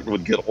product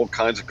would get all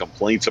kinds of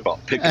complaints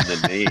about picking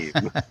the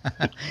name.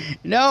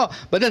 No,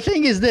 but the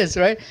thing is this,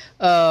 right?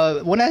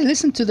 When I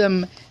listen to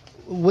them,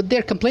 what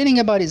they're complaining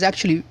about is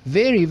actually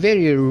very,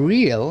 very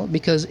real,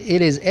 because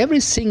it is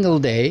every single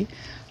day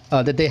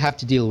that they have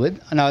to deal with.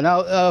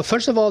 Now,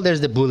 first of all, there's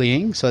the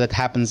bullying, so that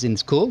happens in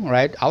school,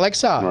 right?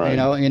 Alexa, right.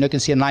 You can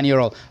see a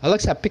 9-year-old.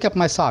 Alexa, pick up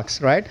my socks,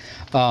 right?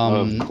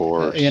 Of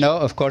course.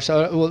 Of course.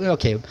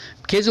 Okay,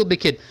 kids will be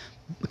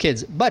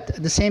kids, but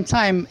at the same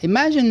time,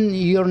 imagine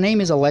your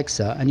name is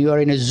Alexa and you are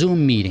in a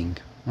Zoom meeting,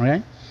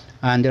 right?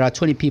 And there are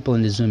 20 people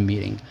in the Zoom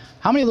meeting.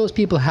 How many of those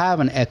people have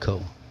an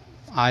Echo?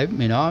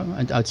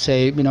 I'd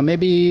say,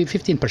 maybe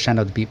 15%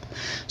 of the people.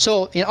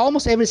 So in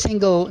almost every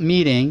single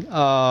meeting,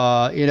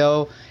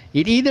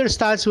 It either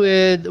starts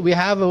with we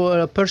have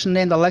a person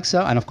named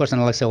Alexa, and of course, an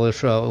Alexa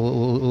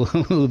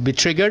will be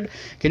triggered.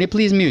 Can you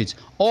please mute?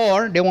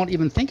 Or they won't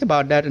even think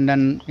about that, and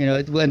then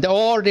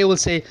or they will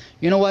say,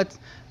 you know what?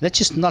 Let's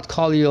just not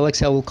call you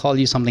Alexa. We'll call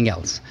you something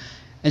else.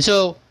 And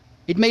so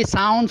it may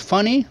sound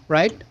funny,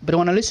 right? But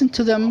when I listen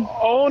to them,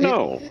 oh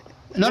no.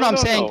 No, I'm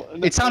saying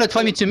it sounded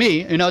funny to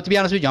me, to be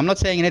honest with you. I'm not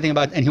saying anything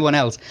about anyone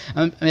else.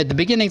 At the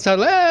beginning, it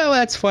sounded like, oh,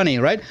 that's funny,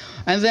 right?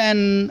 And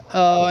then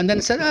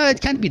it said, oh, it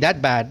can't be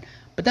that bad.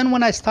 But then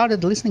when I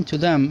started listening to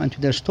them and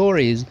to their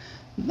stories,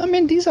 I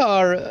mean, these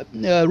are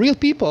real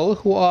people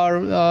who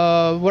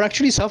were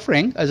actually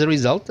suffering as a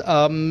result,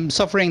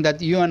 suffering that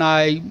you and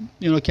I,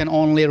 can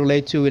only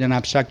relate to in an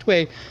abstract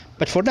way.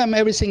 But for them,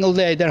 every single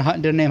day, their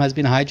name has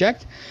been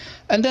hijacked.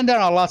 And then there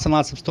are lots and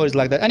lots of stories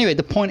like that. Anyway,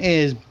 the point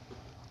is,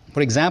 for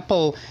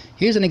example,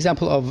 here's an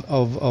example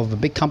of a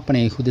big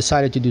company who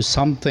decided to do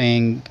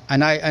something,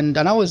 and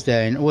I was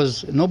there, and it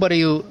was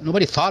nobody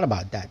thought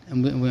about that,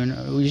 and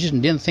we just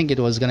didn't think it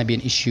was going to be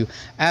an issue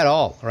at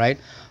all, right?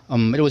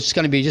 It was just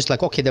going to be just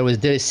like, okay, there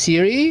is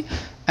Siri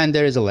and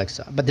there is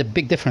Alexa, but the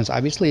big difference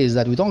obviously is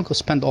that we don't go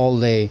spend all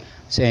day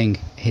saying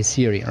hey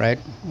Siri, right?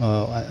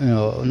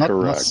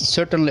 Not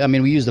certainly. I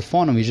mean, we use the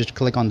phone and we just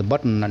click on the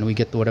button and we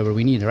get whatever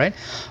we need, right?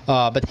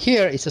 But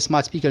here it's a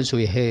smart speaker, so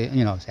we say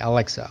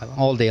Alexa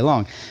all day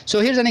long. So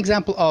here's an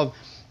example of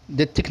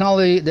the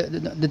technology,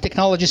 the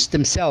technologists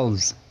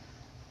themselves.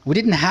 We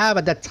didn't have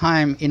at that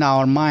time in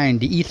our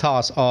mind the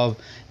ethos of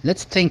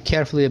let's think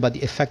carefully about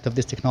the effect of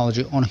this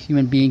technology on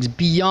human beings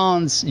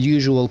beyond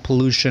usual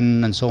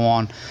pollution and so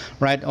on,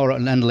 right?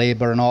 And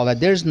labor and all that.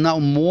 There's now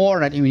more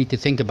that we need to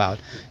think about.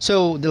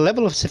 So the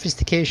level of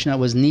sophistication that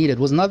was needed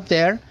was not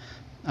there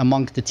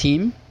among the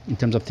team in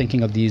terms of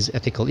thinking of these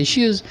ethical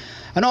issues,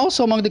 and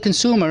also among the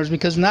consumers,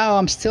 because now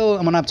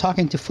when I'm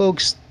talking to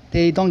folks,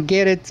 they don't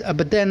get it,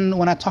 but then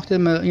when I talk to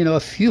them, a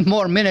few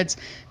more minutes,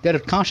 their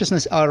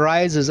consciousness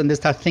arises and they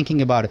start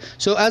thinking about it.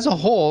 So as a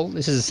whole,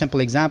 this is a simple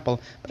example,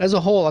 but as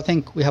a whole, I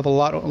think we have a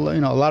lot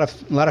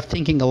of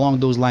thinking along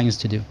those lines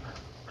to do.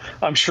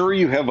 I'm sure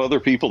you have other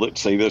people that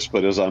say this,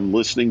 but as I'm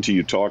listening to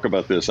you talk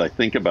about this, I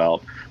think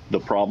about the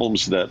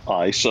problems that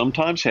I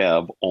sometimes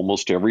have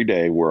almost every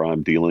day where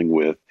I'm dealing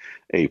with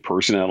a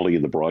personality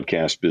in the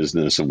broadcast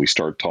business and we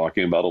start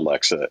talking about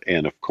Alexa.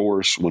 And of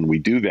course, when we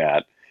do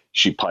that,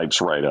 she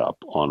pipes right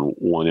up on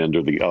one end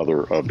or the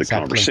other of the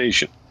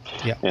conversation.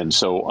 Yeah. And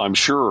so I'm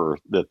sure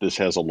that this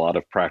has a lot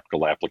of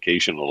practical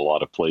application in a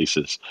lot of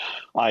places.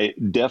 I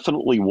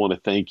definitely want to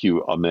thank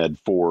you, Ahmed,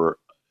 for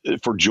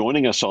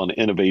joining us on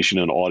Innovation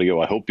in Audio.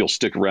 I hope you'll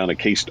stick around in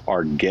case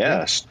our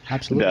guests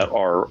that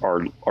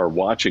are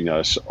watching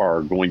us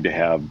are going to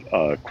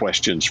have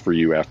questions for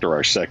you after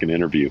our second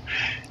interview.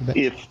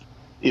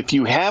 If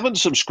you haven't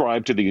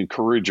subscribed to the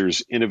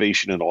Encouragers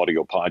Innovation in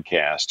Audio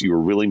podcast, you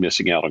are really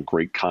missing out on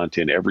great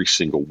content every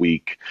single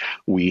week.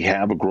 We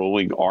have a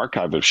growing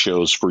archive of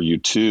shows for you,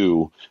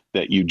 too,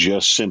 that you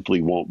just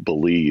simply won't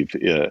believe,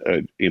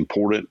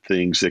 important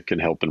things that can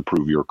help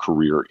improve your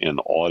career in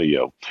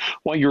audio.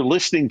 While you're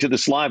listening to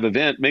this live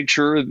event, make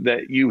sure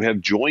that you have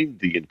joined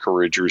the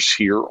Encouragers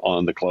here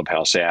on the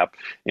Clubhouse app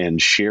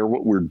and share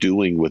what we're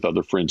doing with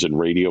other friends in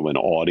radio and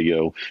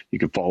audio. You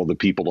can follow the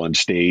people on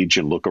stage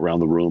and look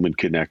around the room and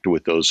connect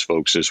with those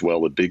folks as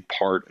well. A big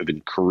part of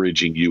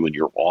encouraging you in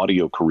your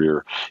audio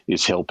career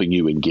is helping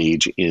you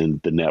engage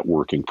in the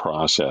networking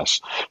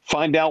process.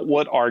 Find out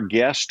what our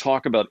guests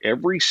talk about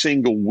every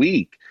single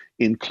week,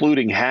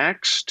 including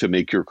hacks to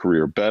make your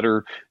career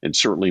better and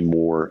certainly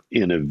more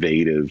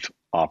innovative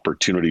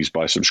opportunities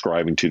by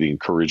subscribing to the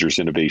Encouragers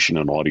Innovation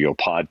in Audio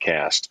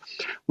podcast.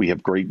 We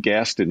have great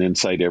guests and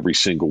insight every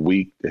single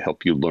week to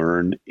help you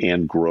learn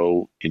and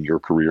grow in your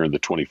career in the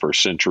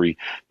 21st century.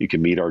 You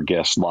can meet our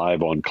guests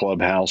live on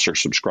Clubhouse or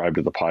subscribe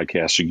to the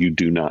podcast so you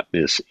do not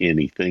miss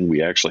anything.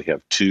 We actually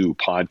have two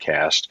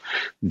podcasts,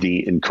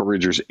 the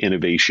Encouragers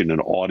Innovation in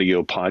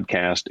Audio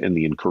podcast and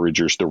the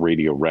Encouragers The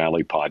Radio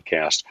Rally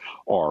podcast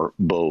are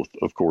both,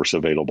 of course,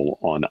 available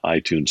on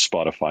iTunes,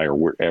 Spotify, or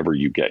wherever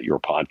you get your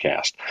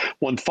podcast.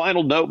 One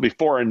final note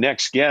before our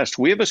next guest,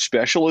 we have a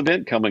special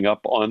event coming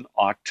up on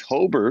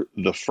October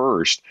the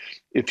 1st.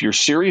 If you're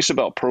serious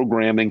about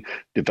programming,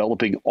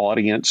 developing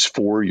audience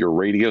for your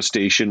radio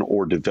station,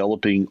 or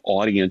developing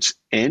audience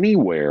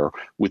anywhere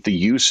with the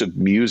use of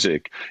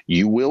music,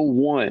 you will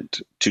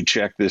want to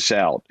check this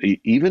out,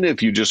 even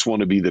if you just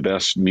want to be the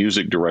best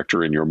music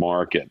director in your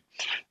market.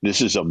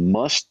 This is a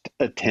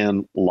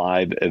must-attend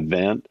live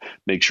event.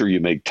 Make sure you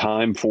make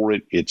time for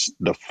it. It's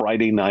the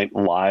Friday night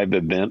live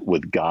event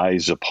with Guy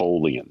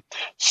Zapolian.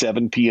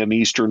 7 p.m.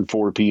 Eastern,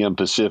 4 p.m.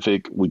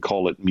 Pacific. We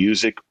call it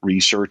Music,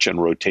 Research,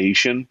 and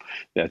Rotation.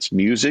 That's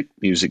music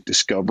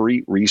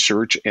discovery,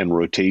 research, and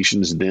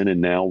rotations then and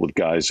now with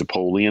Guy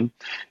Zapolian.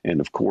 And,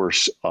 of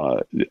course,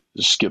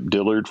 Skip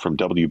Dillard from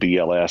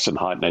WBLS and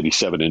Hot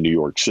 97 in New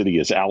York City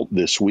is out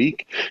this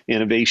week.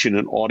 Innovation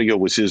in Audio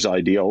was his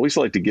idea. I always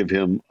like to give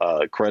him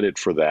credit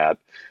for that,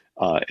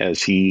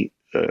 as he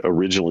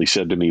originally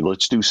said to me,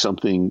 let's do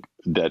something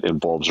that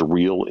involves a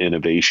real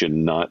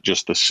innovation, not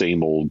just the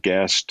same old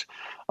guest.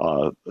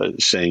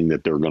 saying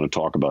that they're going to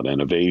talk about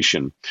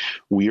innovation.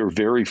 We are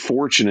very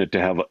fortunate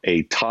to have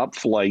a top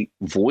flight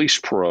voice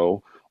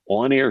pro,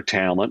 on air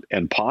talent,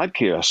 and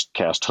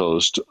podcast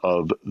host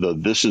of the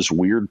This Is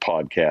Weird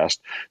podcast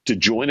to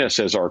join us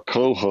as our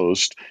co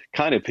host,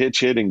 kind of pitch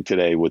hitting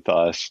today with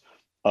us.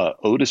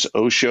 Otis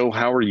Osho.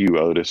 How are you,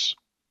 Otis?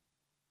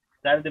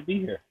 Excited to be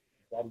here.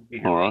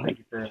 All right. Thank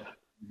you for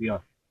being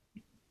on.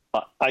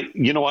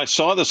 I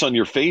saw this on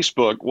your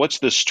Facebook. What's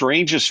the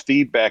strangest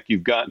feedback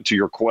you've gotten to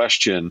your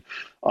question?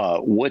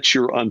 What's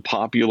your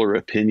unpopular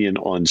opinion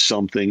on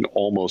something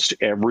almost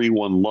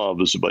everyone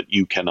loves but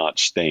you cannot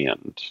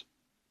stand?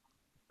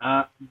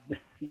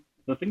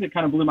 The thing that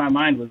kind of blew my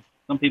mind was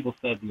some people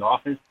said The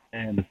Office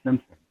and The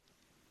Simpsons.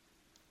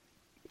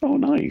 Oh,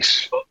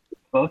 nice.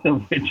 Both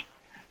of which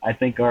I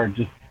think are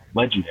just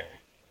legendary.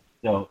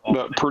 So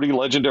pretty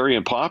legendary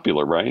and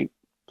popular, right?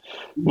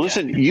 Yeah.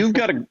 Listen, you've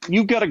got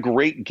a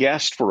great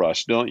guest for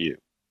us, don't you?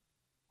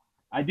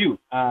 I do.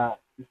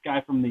 This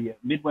guy from the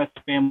Midwest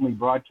Family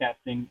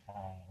Broadcasting,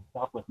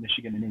 Southwest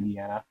Michigan and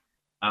Indiana.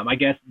 My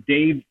guest,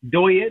 Dave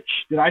Deutsch.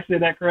 Did I say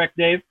that correct,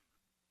 Dave?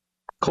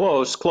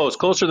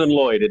 Closer than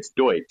Lloyd. It's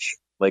Deutsch,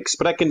 like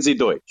Sprechen Sie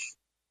Deutsch.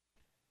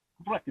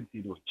 Sprechen Sie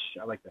Deutsch.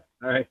 I like that.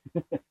 All right.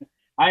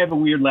 I have a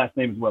weird last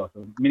name as well,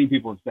 so many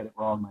people have said it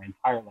wrong my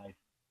entire life.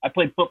 I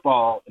played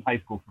football in high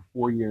school for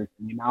 4 years,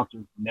 and the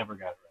announcers never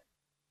got it right.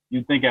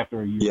 You'd think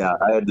after a year. Yeah,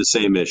 I had the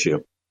same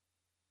issue.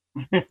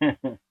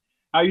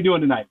 How you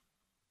doing tonight?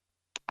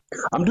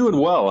 I'm doing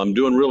well. I'm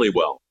doing really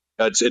well.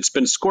 It's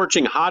been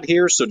scorching hot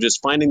here, so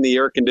just finding the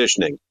air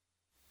conditioning.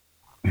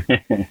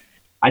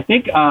 I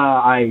think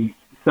I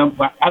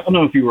don't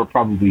know if you were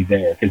probably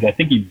there, because I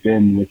think you've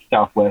been with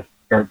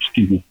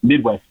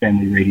Midwest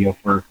Family Radio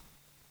for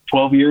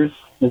 12 years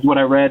is what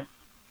I read.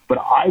 But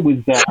I was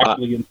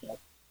actually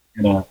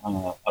in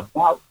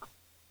about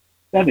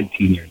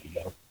 17 years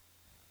ago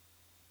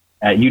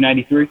at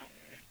U93.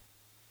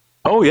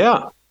 Oh,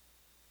 yeah.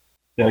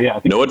 So, yeah. I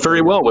think know it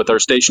very well with our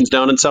stations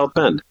down in South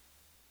Bend.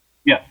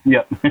 Yeah.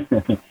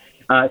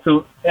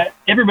 So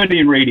everybody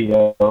in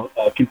radio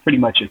can pretty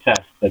much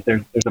attest that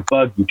there's a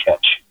bug you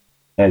catch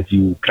as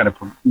you kind of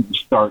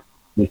start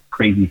this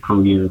crazy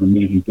career, the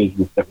amazing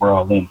business that we're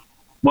all in.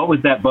 What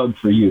was that bug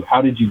for you?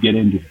 How did you get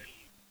into this?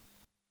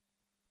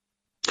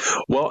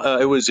 Well,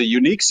 it was a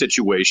unique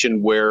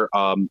situation where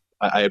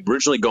I had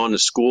originally gone to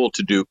school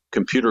to do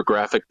computer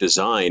graphic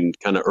design,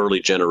 kind of early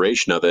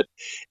generation of it,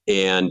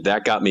 and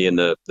that got me in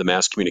the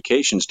mass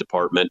communications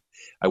department.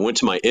 I went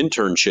to my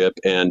internship,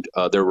 and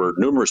there were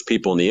numerous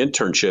people in the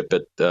internship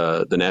at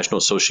the National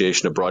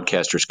Association of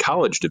Broadcasters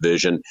College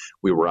Division.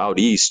 We were out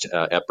east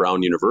at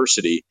Brown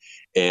University,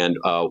 and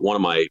one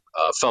of my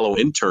fellow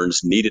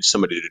interns needed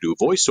somebody to do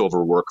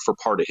voiceover work for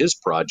part of his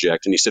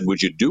project, and he said,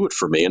 "Would you do it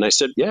for me?" And I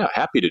said, "Yeah,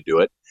 happy to do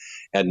it."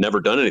 Had never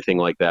done anything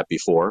like that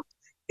before.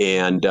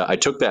 And I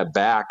took that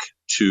back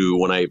to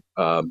when I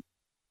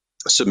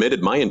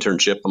submitted my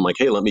internship. I'm like,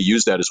 hey, let me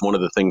use that as one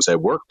of the things I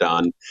worked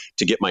on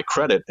to get my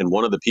credit. And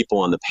one of the people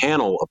on the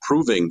panel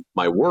approving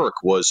my work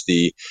was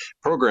the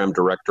program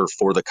director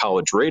for the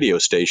college radio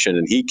station.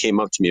 And he came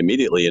up to me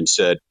immediately and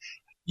said,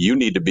 you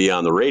need to be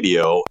on the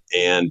radio.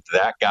 And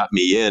that got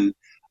me in.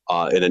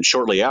 And then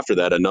shortly after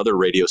that, another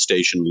radio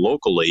station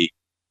locally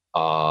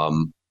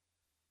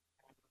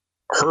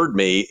heard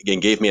me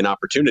and gave me an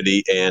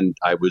opportunity, and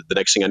the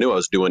next thing I knew, I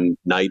was doing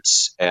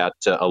nights at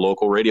a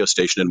local radio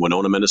station in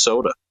Winona,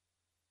 Minnesota.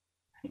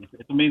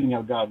 It's amazing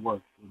how God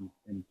works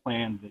in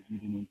plans that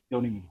you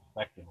don't even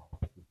expect it.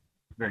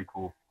 It's very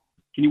cool.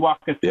 Can you walk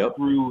us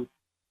through the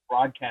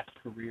broadcast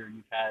career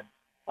you've had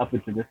up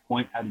until this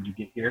point? How did you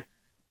get here?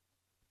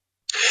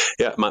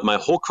 Yeah, my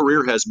whole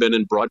career has been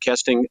in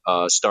broadcasting,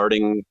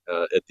 starting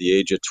at the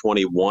age of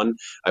 21.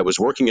 I was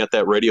working at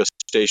that radio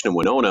station in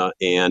Winona,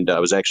 and I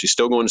was actually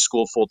still going to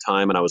school full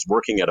time, and I was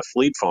working at a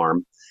fleet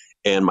farm,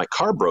 and my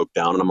car broke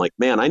down, and I'm like,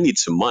 man, I need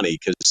some money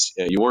because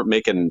you weren't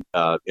making,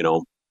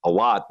 a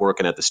lot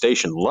working at the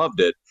station. Loved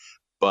it.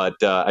 But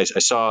I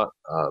saw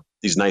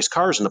these nice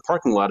cars in the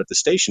parking lot at the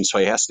station, so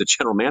I asked the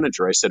general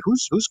manager, I said,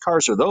 whose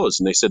cars are those?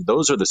 And they said,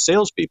 those are the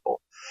salespeople.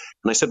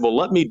 And I said, well,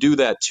 let me do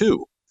that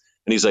too.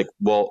 And he's like,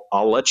 well,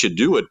 I'll let you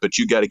do it, but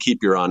you got to keep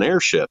your on-air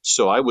shift.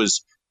 So I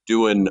was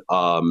doing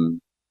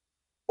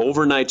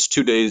overnights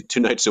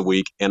 2 nights a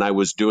week, and I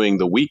was doing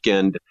the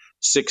weekend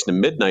 6 to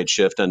midnight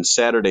shift on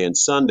Saturday and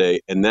Sunday.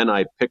 And then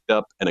I picked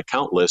up an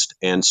account list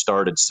and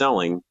started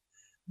selling.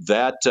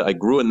 That I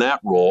grew in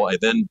that role. I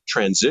then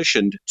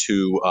transitioned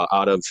to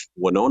out of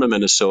Winona,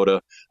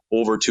 Minnesota,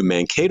 over to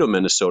Mankato,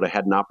 Minnesota.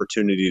 Had an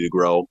opportunity to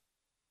grow.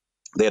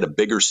 They had a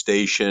bigger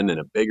station and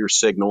a bigger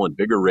signal and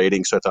bigger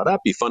rating. So I thought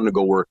that'd be fun to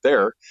go work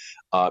there.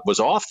 Was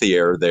off the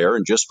air there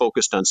and just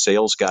focused on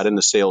sales, got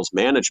into sales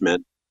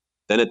management.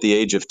 Then at the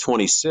age of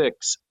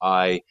 26,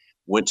 I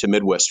went to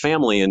Midwest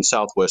Family in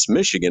Southwest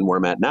Michigan, where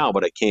I'm at now,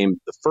 but I came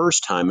the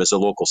first time as a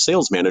local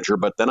sales manager.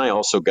 But then I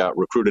also got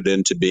recruited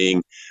into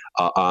being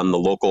on the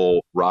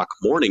local rock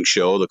morning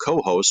show, the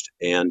co-host,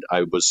 and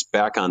I was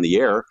back on the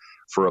air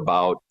for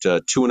about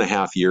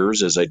 2.5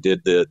 years as I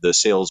did the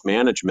sales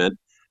management.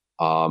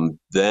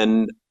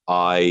 Then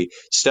I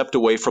stepped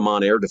away from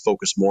on air to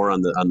focus more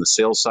on the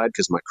sales side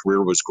because my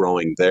career was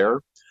growing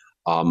there.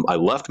 I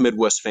left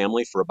Midwest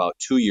Family for about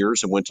 2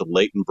 years and went to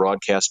Layton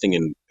Broadcasting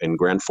in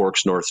Grand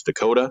Forks, North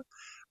Dakota.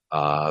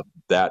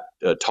 That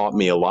taught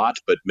me a lot,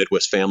 but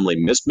Midwest Family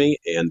missed me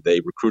and they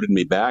recruited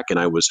me back, and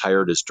I was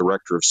hired as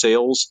director of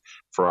sales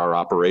for our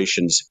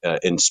operations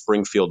in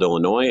Springfield,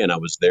 Illinois, and I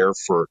was there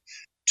for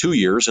 2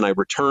 years, and I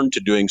returned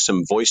to doing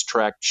some voice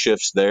track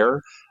shifts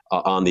there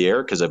on the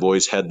air because I've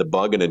always had the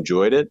bug and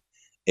enjoyed it,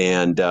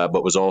 and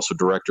but was also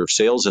director of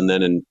sales. And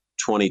then in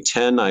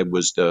 2010,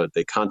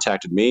 they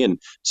contacted me and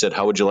said,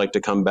 "How would you like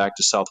to come back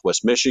to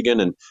Southwest Michigan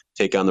and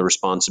take on the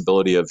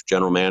responsibility of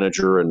general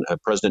manager and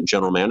president and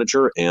general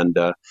manager?" And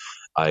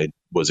I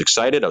was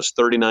excited. I was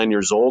 39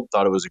 years old,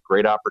 thought it was a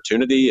great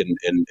opportunity,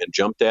 and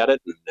jumped at it,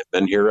 and have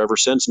been here ever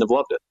since and have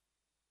loved it.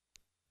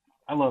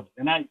 I love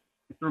it. And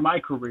through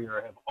my career,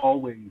 I have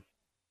always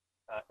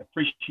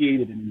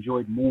appreciated and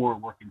enjoyed more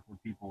working for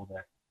people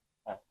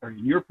that are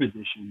in your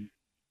position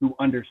who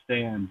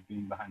understand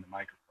being behind the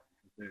microphone.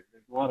 There's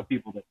a lot of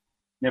people that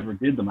never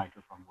did the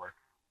microphone work,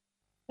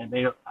 and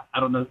I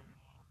don't know,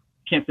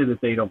 can't say that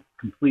they don't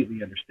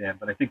completely understand,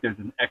 but I think there's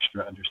an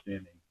extra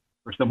understanding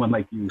for someone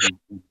like you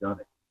who's done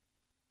it.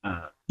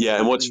 Yeah,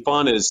 and what's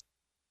fun is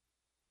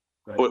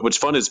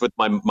with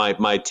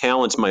my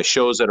talents, my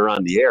shows that are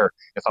on the air,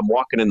 if I'm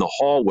walking in the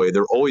hallway,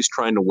 they're always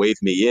trying to wave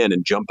me in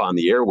and jump on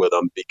the air with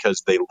them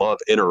because they love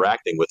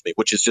interacting with me,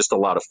 which is just a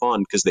lot of fun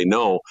because they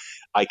know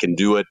I can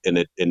do it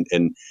and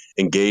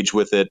engage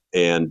with it,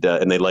 and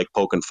they like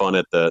poking fun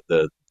at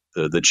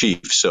the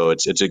chief. So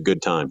it's a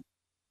good time.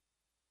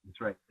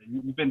 That's right.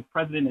 You've been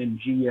president and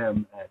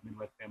GM at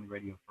Midwest Family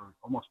Radio for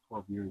almost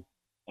 12 years,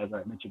 as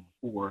I mentioned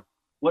before.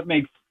 What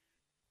makes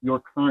your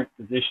current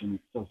position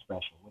so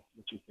special?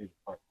 What's your favorite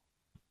part?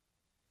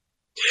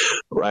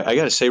 Right. I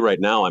got to say right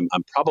now, I'm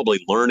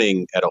probably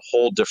learning at a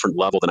whole different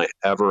level than I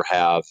ever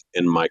have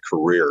in my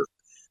career.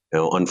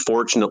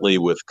 Unfortunately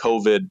with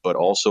COVID, but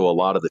also a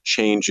lot of the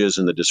changes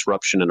and the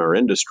disruption in our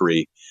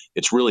industry,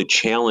 it's really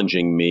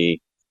challenging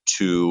me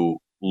to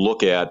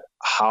look at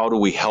how do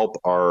we help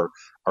our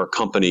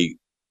company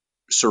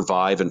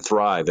survive and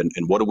thrive, and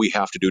what do we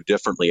have to do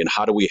differently, and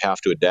how do we have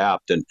to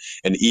adapt, and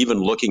even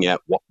looking at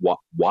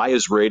why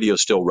is radio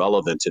still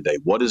relevant today?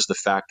 What is the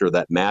factor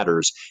that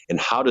matters, and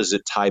how does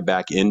it tie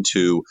back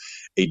into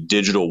a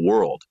digital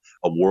world,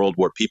 a world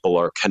where people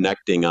are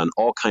connecting on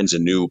all kinds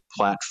of new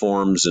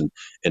platforms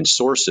and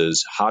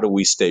sources? How do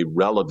we stay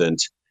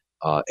relevant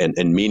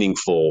and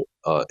meaningful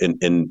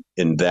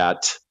in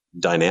that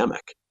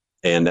dynamic?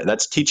 And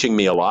that's teaching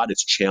me a lot.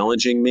 It's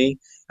challenging me.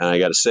 And I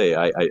got to say,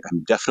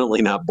 I'm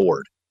definitely not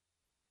bored.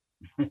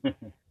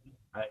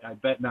 I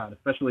bet not,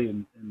 especially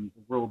in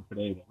the world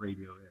today that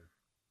radio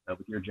is.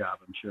 With your job,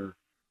 I'm sure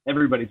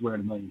everybody's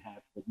wearing a million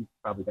hats, but you've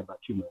probably got about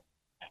 2 million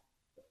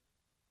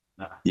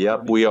hats.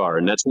 Yep, we are.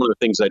 And that's one of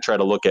the things I try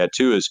to look at,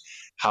 too, is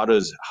how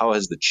has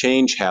the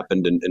change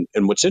happened?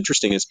 And what's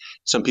interesting is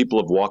some people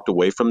have walked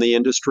away from the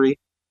industry.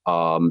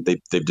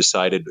 They've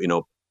decided,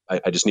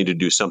 I just need to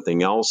do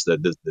something else,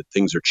 that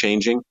things are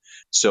changing.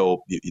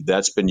 So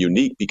that's been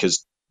unique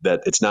because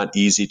that it's not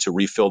easy to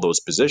refill those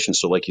positions.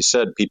 So like you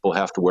said, people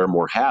have to wear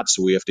more hats.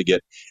 So we have to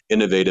get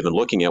innovative and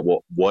looking at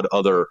what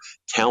other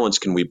talents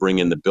can we bring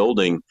in the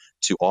building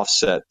to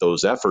offset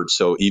those efforts.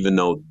 So even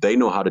though they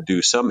know how to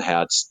do some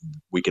hats,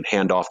 we can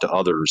hand off to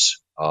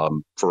others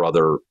for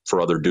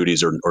other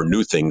duties or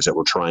new things that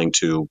we're trying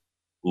to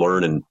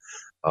learn and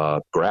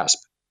grasp.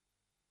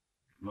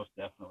 Most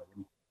definitely.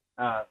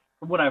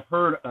 From what I've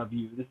heard of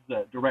you, this is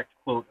a direct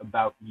quote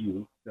about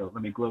you, so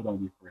let me gloat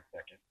on you for a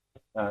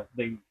second.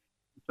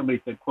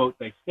 Somebody said, quote,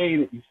 "They say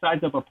that you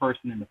size up a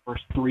person in the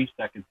first 3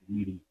 seconds of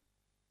meeting you.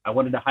 I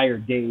wanted to hire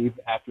Dave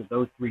after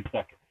those 3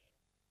 seconds.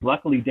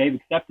 Luckily, Dave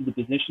accepted the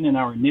position, and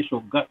our initial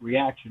gut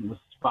reaction was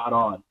spot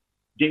on.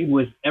 Dave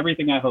was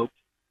everything I hoped.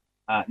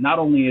 Not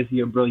only is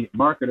he a brilliant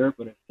marketer,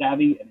 but a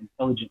savvy and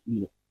intelligent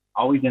leader,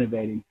 always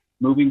innovating,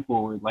 moving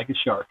forward like a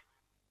shark.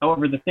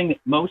 However, the thing that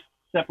most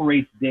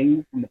separates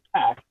Dave from the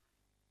pack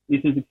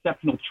is his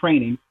exceptional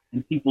training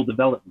and people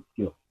development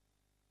skills.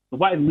 So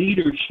why is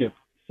leadership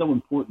so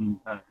important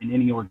in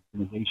any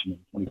organization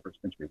in the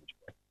 21st century?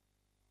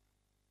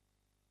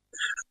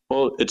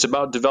 Well, it's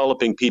about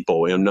developing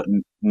people.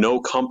 No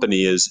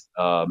company is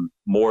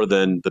more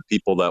than the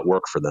people that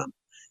work for them.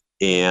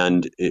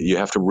 And you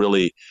have to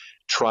really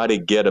try to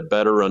get a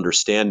better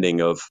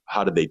understanding of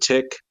how do they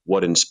tick,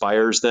 what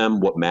inspires them,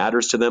 what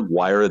matters to them,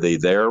 why are they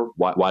there,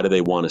 why do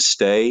they want to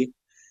stay.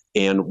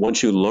 And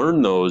once you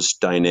learn those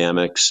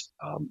dynamics,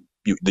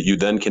 you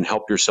then can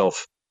help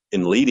yourself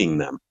in leading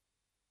them.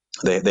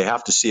 They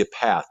have to see a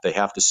path. They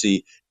have to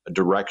see a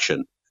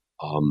direction.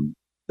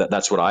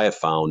 That's what I have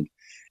found.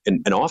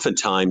 And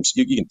oftentimes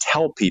you can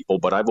tell people,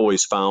 but I've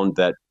always found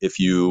that if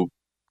you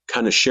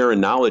kind of share a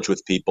knowledge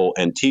with people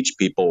and teach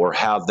people or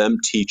have them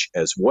teach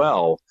as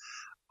well,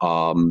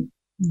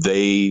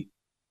 they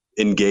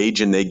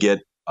engage and they get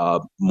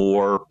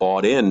more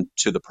bought in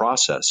to the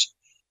process.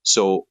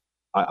 So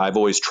I've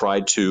always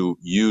tried to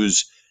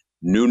use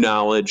new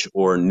knowledge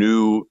or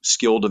new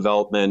skill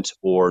development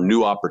or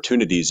new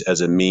opportunities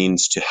as a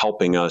means to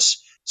helping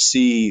us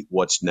see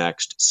what's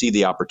next, see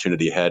the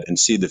opportunity ahead, and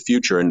see the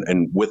future.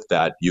 And with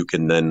that, you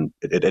can then,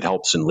 it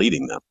helps in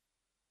leading them.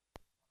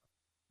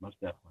 Most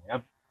definitely.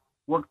 I've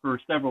worked for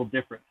several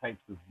different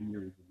types of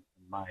leaders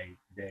in my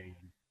day.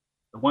 And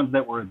the ones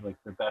that were like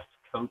the best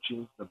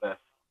coaches, the best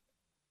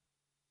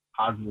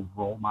positive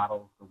role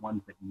models, the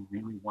ones that you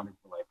really wanted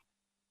to like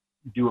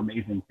do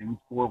amazing things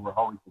for were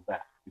always the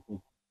best,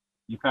 because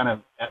you kind of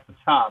at the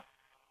top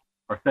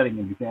are setting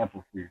an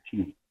example for your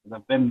team. Because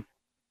I've been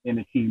in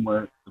a team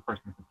where the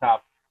person at the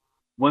top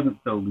wasn't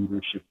so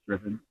leadership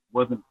driven,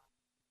 wasn't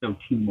so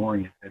team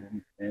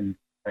oriented, and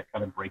that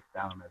kind of breaks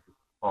down as it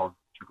falls,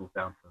 trickles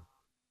down to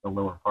the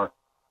lower part.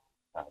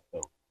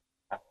 So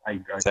I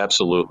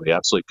absolutely.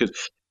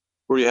 Because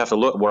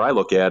where I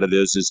look at it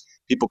is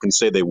people can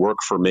say they work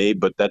for me,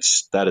 but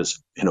that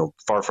is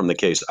far from the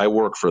case. I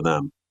work for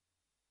them.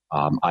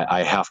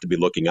 I have to be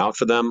looking out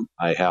for them.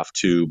 I have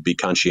to be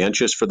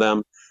conscientious for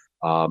them.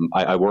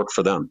 I work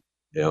for them.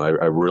 I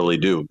really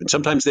do. And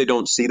sometimes they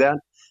don't see that.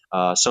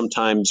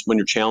 Sometimes when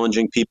you're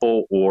challenging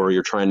people or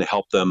you're trying to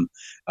help them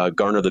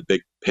garner the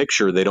big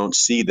picture, they don't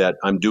see that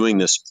I'm doing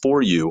this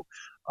for you.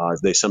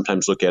 They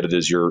sometimes look at it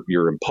as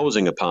you're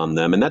imposing upon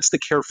them. And that's the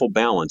careful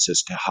balance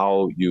as to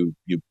how you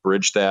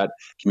bridge that,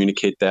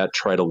 communicate that,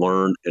 try to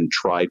learn, and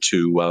try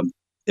to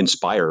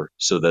inspire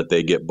so that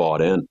they get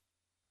bought in.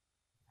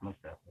 Most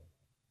definitely.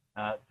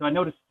 So I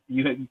noticed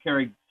you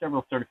carried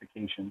several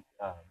certifications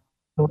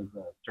as a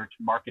search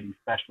marketing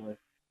specialist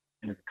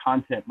and as a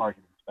content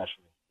marketing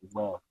specialist as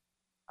well.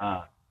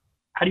 How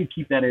do you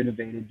keep that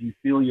innovative? Do you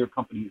feel your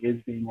company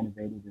is being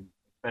innovative,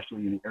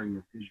 especially in the area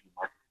of digital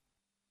marketing?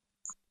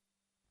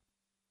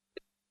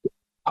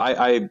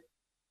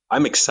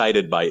 I'm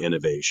excited by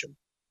innovation.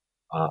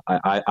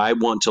 I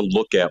want to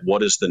look at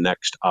what is the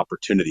next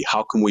opportunity.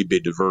 How can we be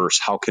diverse?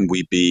 How can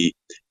we be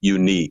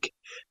unique?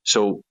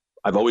 So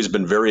I've always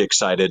been very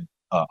excited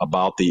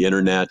about the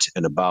internet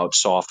and about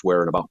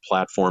software and about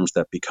platforms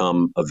that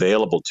become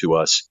available to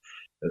us.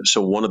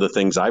 So one of the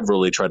things I've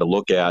really tried to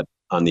look at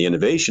on the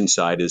innovation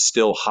side is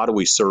still how do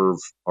we serve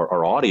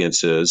our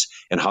audiences,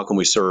 and how can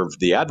we serve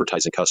the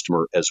advertising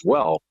customer as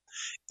well?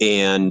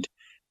 And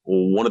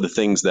one of the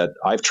things that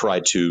I've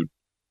tried to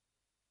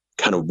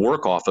kind of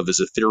work off of is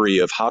a theory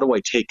of how do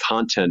I take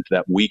content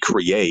that we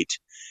create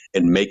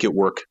and make it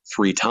work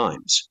three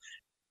times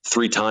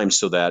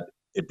so that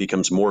it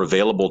becomes more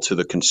available to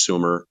the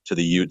consumer, to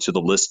the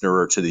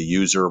listener, or to the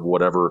user,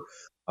 whatever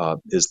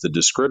is the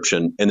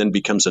description, and then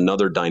becomes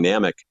another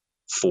dynamic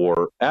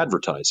for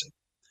advertising.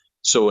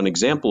 So an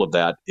example of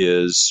that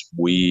is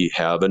we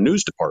have a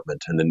news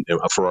department, and then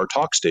for our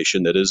talk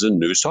station that is a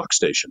news talk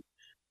station.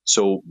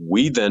 So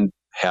we then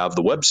have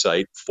the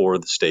website for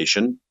the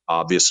station.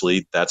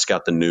 Obviously, that's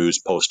got the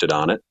news posted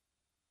on it.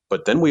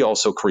 But then we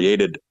also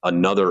created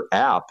another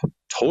app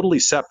totally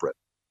separate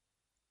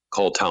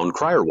called Town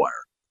Crier Wire.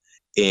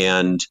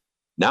 And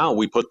now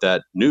we put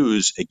that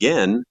news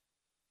again,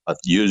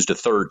 used a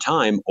third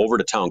time, over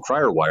to Town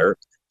Crier Wire.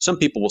 Some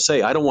people will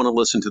say, I don't want to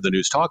listen to the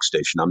news talk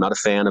station. I'm not a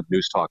fan of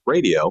news talk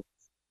radio,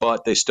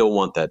 but they still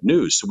want that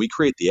news. So we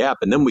create the app,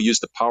 and then we use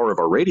the power of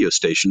our radio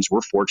stations.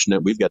 We're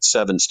fortunate. We've got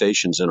 7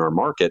 stations in our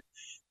market,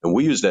 and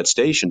we use that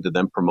station to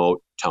then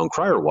promote Town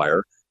Crier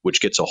Wire,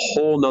 which gets a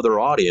whole nother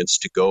audience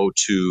to go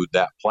to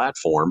that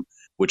platform,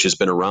 which has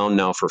been around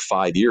now for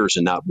 5 years,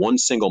 and not one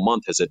single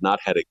month has it not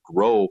had it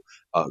grow,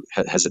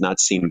 has it not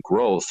seen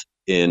growth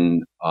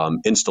in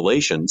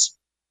installations.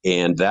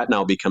 And that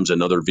now becomes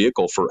another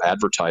vehicle for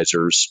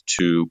advertisers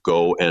to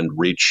go and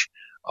reach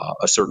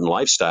a certain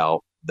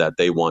lifestyle that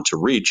they want to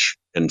reach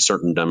in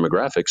certain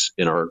demographics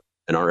in our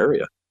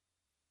area.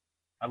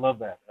 I love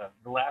that.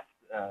 The last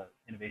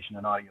Innovation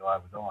in Audio I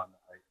was on,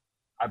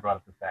 I brought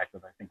up the fact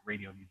that I think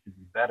radio needs to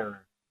be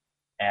better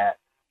at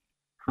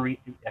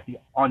the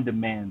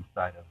on-demand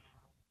side of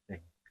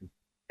things, because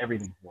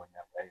everything's going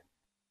that way.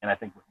 And I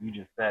think what you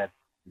just said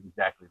is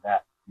exactly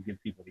that. You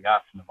give people the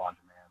option of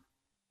on-demand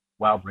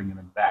while bringing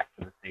them back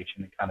to the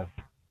station and kind of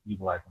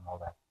utilizing all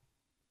that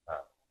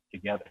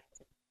together.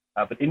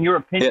 But in your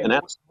opinion, go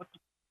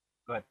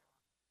ahead.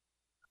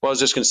 Well, I was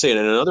just going to say, and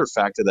another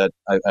factor that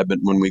I've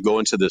been, when we go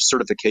into the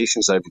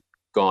certifications I've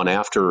gone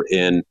after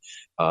in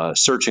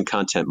search and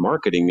content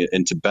marketing,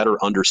 and to better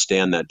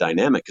understand that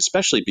dynamic,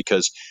 especially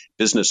because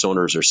business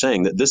owners are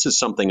saying that this is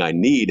something I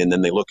need, and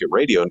then they look at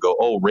radio and go,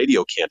 oh,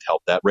 radio can't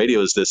help that. Radio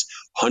is this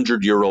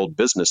 100-year-old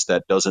business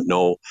that doesn't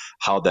know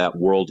how that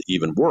world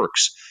even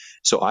works.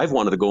 So I've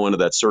wanted to go into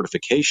that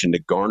certification to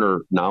garner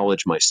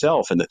knowledge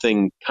myself. And the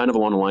thing kind of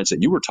along the lines that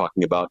you were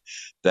talking about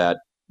that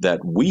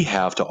we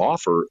have to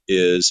offer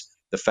is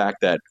the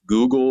fact that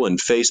Google and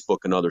Facebook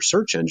and other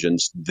search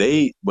engines,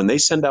 when they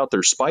send out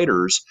their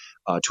spiders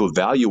to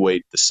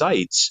evaluate the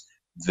sites,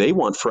 they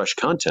want fresh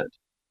content.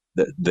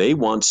 They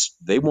want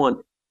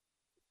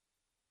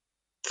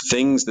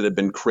things that have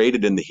been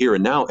created in the here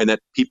and now, and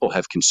that people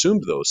have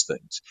consumed those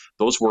things.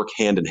 Those work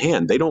hand in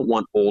hand. They don't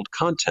want old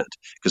content,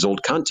 because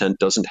old content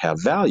doesn't have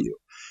value.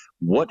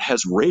 what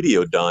has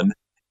radio done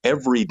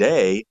every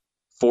day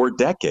for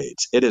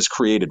decades? It has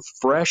created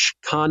fresh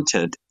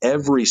content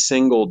every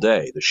single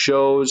day. The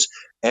shows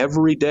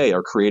every day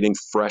are creating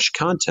fresh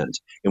content,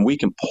 and we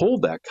can pull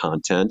that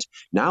content.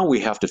 Now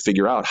we have to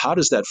figure out, how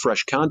does that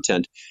fresh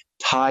content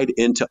tied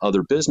into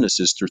other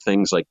businesses through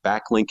things like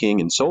backlinking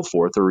and so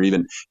forth, or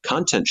even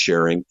content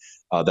sharing,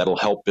 that'll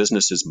help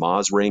businesses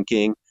Moz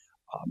ranking,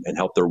 and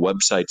help their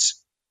websites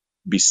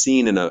be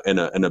seen in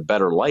a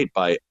better light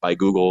by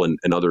Google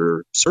and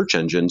other search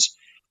engines.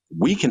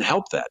 We can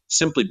help that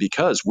simply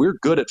because we're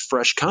good at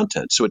fresh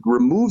content. So it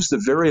removes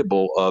the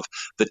variable of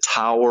the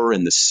tower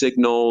and the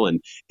signal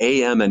and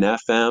AM and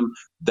FM.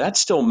 That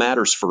still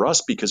matters for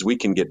us because we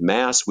can get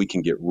mass, we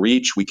can get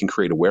reach, we can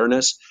create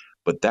awareness.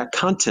 But that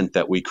content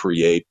that we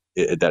create,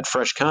 that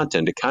fresh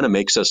content, it kind of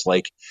makes us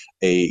like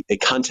a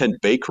content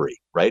bakery,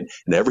 right?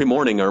 And every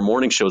morning, our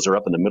morning shows are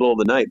up in the middle of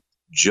the night,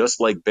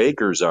 just like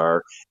bakers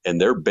are, and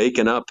they're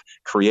baking up,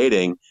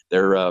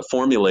 they're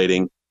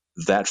formulating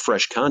that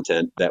fresh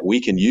content that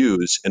we can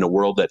use in a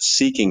world that's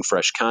seeking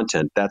fresh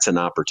content. That's an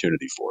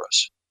opportunity for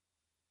us.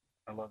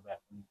 I love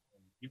that. And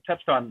you've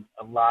touched on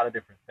a lot of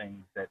different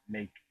things that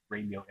make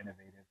radio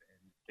innovative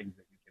and things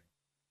that we can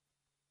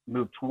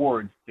move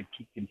towards to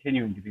keep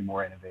continuing to be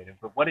more innovative.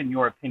 But what, in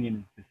your opinion,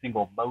 is the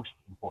single most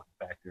important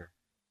factor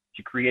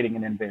to creating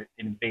an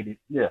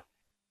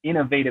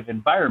innovative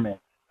environment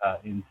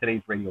in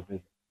today's radio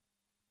business?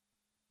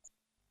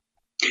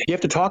 You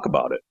have to talk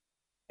about it,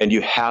 and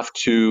you have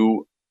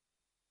to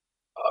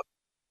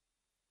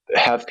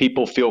have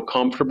people feel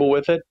comfortable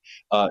with it.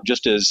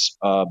 Just as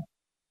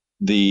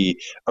the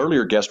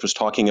earlier guest was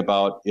talking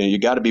about, you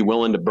got to be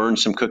willing to burn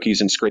some cookies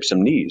and scrape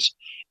some knees,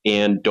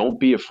 and don't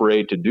be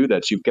afraid to do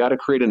that. So you've got to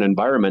create an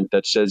environment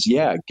that says,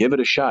 yeah, give it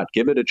a shot,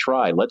 give it a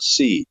try, let's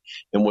see.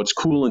 And what's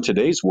cool in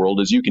today's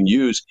world is you can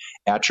use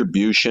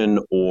attribution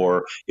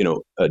or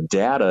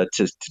data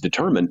to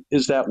determine,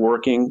 is that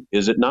working,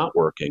 is it not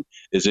working,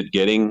 is it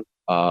getting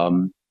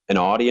an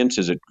audience,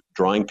 is it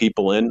drawing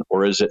people in,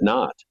 or is it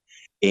not?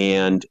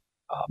 And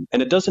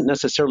it doesn't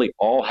necessarily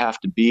all have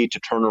to be to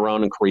turn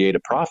around and create a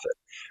profit.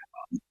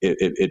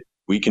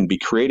 We can be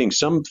creating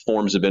some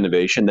forms of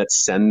innovation that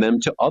send them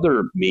to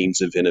other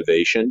means of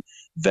innovation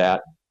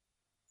that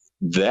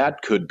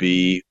could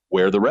be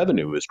where the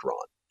revenue is drawn.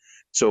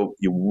 So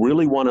you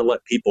really want to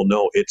let people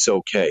know it's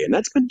okay. And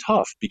that's been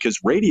tough because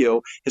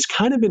radio has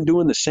kind of been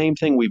doing the same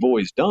thing we've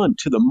always done,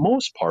 to the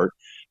most part,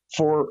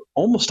 for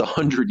almost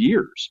 100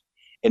 years.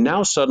 And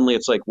now suddenly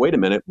it's like, wait a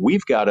minute,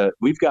 we've got to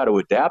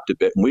adapt a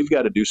bit, and we've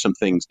got to do some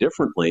things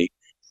differently.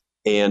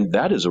 And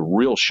that is a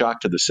real shock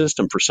to the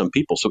system for some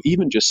people. So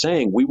even just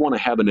saying we want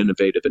to have an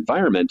innovative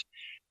environment,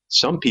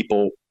 some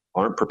people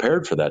aren't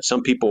prepared for that.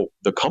 Some people,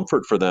 the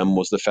comfort for them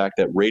was the fact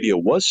that radio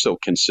was so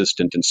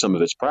consistent in some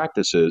of its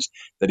practices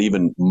that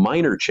even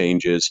minor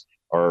changes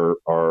are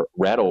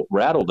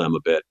rattle them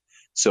a bit.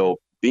 So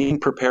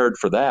being prepared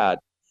for that.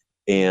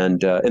 And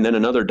then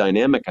another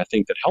dynamic I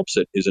think that helps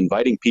it is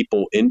inviting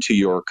people into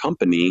your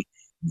company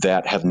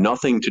that have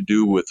nothing to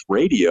do with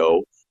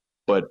radio,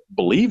 but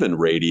believe in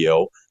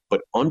radio,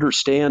 but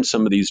understand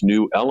some of these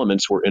new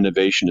elements where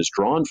innovation is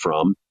drawn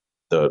from,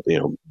 the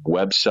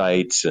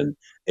websites and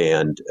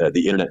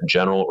the internet in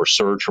general, or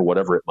search, or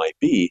whatever it might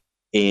be,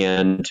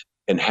 and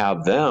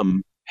have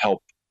them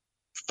help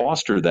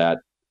foster that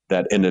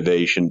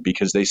innovation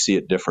because they see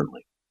it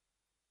differently.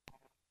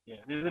 Yeah,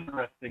 it is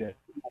interesting that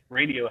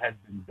radio has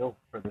been built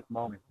for this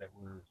moment that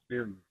we're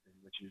experiencing,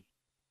 which is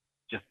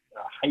just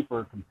a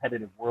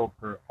hyper-competitive world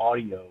for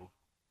audio,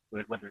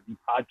 whether it be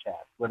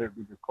podcasts, whether it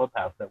be the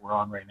Clubhouse that we're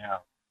on right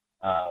now.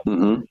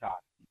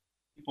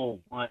 People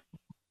want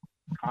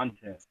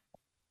content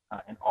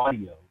and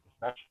audio,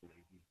 especially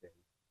these days.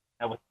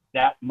 Now, with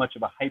that much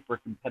of a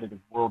hyper-competitive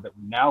world that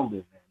we now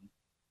live in,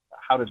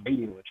 how does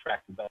radio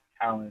attract the best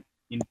talent,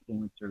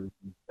 influencers,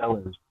 and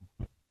sellers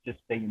to just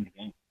stay in the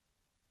game?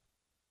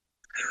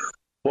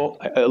 Well,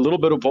 a little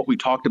bit of what we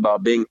talked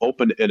about being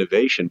open to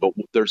innovation, but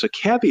there's a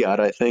caveat,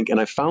 I think, and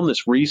I found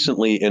this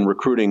recently in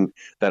recruiting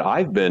that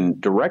I've been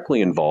directly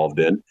involved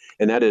in,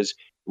 and that is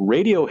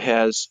radio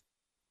has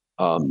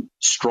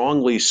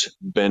strongly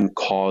been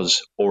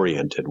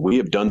cause-oriented. We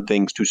have done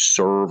things to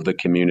serve the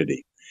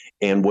community.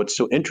 And what's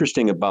so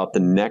interesting about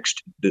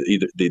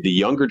either the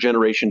younger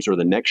generations or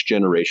the next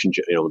generation,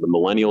 the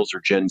millennials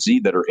or Gen Z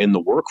that are in the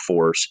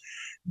workforce,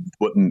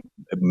 what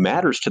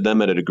matters to them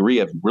at a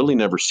degree I've really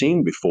never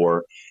seen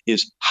before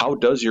is, how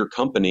does your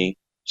company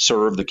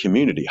serve the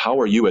community? How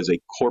are you as a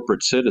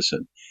corporate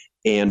citizen?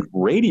 And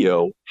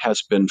radio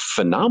has been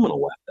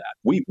phenomenal at that.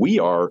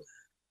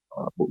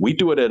 We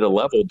do it at a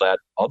level that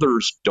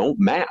others don't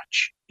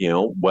match,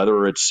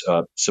 whether it's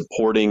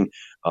supporting,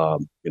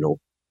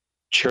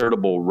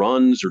 charitable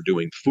runs, or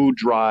doing food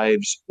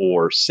drives,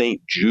 or St.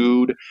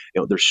 Jude.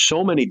 There's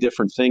so many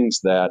different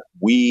things that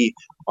we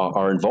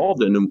are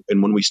involved in.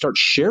 And when we start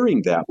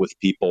sharing that with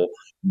people,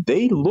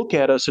 they look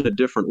at us in a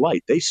different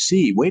light. They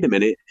see, wait a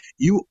minute,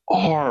 you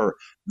are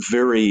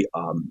very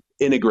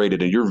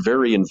integrated and you're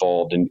very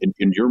involved and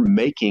you're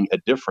making a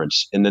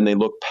difference. And then they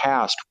look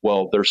past,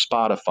 well, there's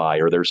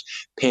Spotify or there's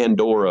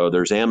Pandora,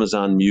 there's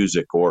Amazon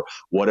Music or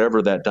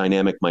whatever that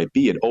dynamic might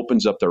be. It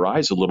opens up their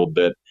eyes a little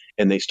bit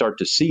and they start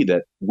to see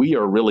that we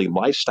are really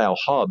lifestyle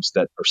hubs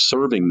that are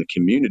serving the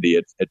community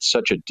at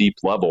such a deep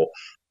level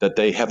that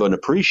they have an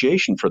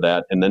appreciation for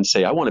that and then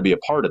say, I want to be a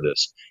part of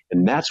this.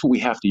 And that's what we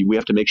have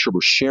to make sure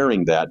we're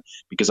sharing that,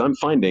 because I'm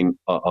finding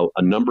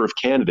a number of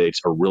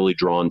candidates are really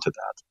drawn to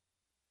that.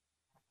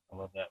 I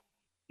love that.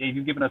 Dave,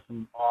 you've given us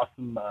some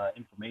awesome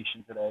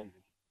information today.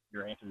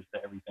 Your answers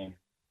to everything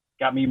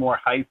got me more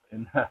hype,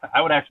 and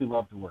I would actually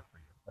love to work for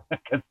you.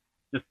 Because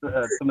just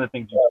some of the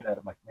things you said,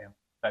 I'm like, man,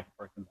 the type of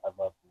person I'd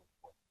love to work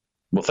for.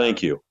 Well,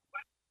 thank you.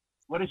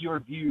 What is your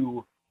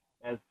view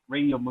as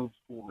radio moves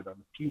forward on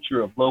the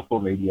future of local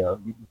radio?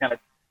 You kind of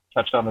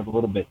touched on it a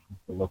little bit,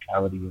 the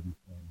locality and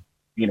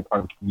being a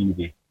part of the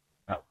community.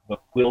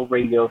 But will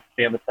radio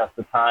stand the test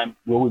of time?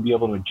 Will we be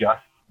able to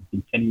adjust and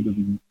continue to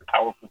be a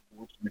powerful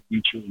force in the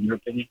future, in your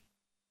opinion?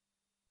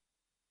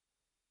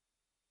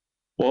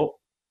 Well,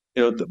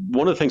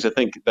 one of the things I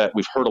think that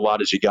we've heard a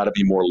lot is you got to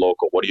be more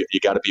local. You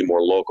got to be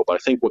more local. But I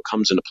think what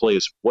comes into play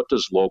is, what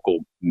does local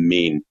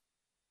mean?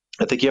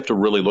 I think you have to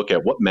really look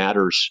at what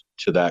matters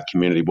to that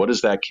community. What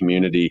is that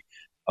community?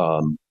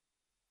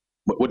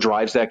 What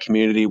drives that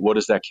community? What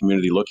is that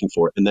community looking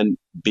for? And then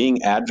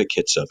being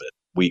advocates of it.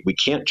 We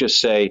can't just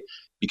say,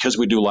 because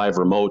we do live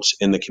remotes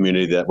in the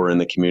community, that we're in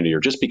the community, or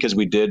just because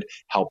we did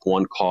help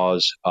one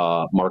cause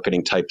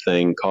marketing type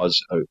thing, cause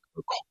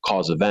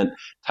event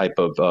type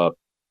of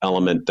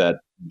element,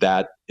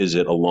 that is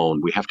it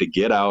alone. We have to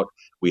get out.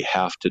 We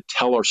have to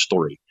tell our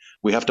story.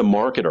 We have to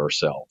market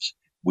ourselves.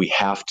 We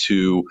have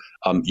to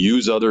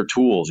use other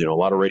tools. A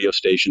lot of radio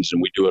stations,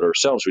 and we do it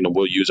ourselves.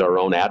 We'll use our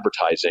own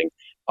advertising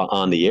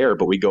on the air,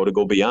 but we go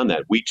beyond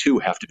that. We too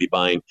have to be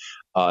buying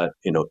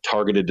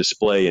targeted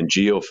display and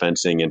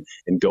geofencing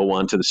and go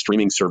onto the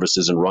streaming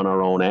services and run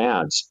our own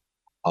ads.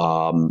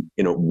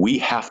 We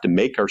have to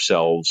make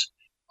ourselves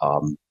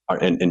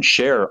and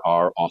share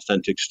our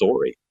authentic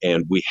story,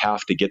 and we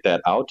have to get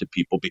that out to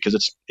people,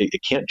 because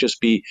it can't just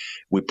be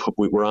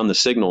we're on the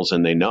signals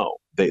and they know.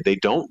 They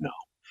don't know,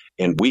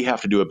 and we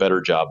have to do a better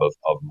job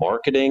of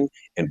marketing,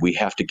 and we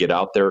have to get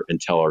out there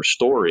and tell our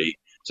story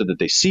so that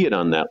they see it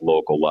on that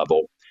local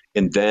level.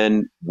 And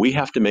then we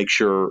have to make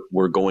sure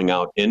we're going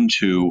out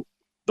into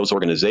those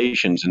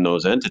organizations and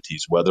those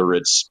entities, whether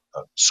it's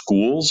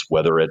schools,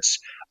 whether it's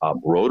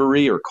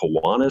Rotary or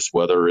Kiwanis,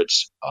 whether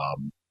it's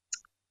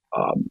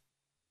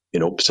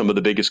some of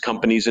the biggest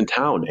companies in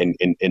town, and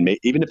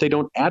even if they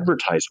don't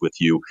advertise with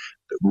you,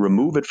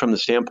 remove it from the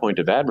standpoint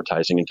of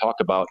advertising and talk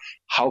about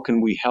how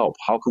can we help?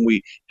 How can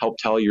we help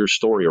tell your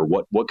story, or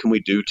what can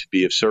we do to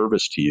be of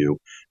service to you?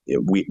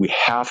 We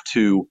have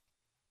to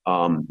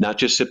not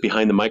just sit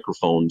behind the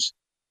microphones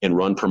and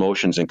run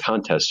promotions and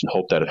contests and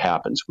hope that it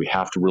happens. We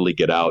have to really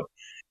get out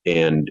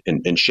and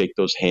shake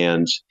those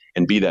hands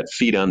and be that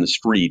feet on the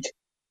street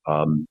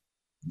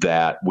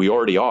that we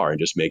already are, and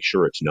just make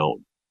sure it's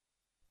known.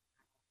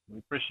 We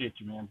appreciate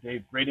you, man.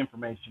 Dave, great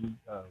information.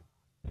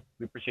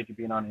 We appreciate you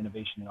being on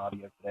Innovation in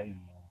Audio today, and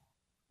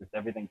just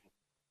everything's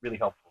really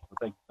helpful. So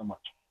thank you so much.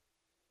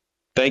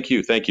 Thank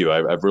you.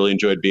 I've really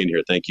enjoyed being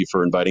here. Thank you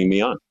for inviting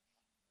me on.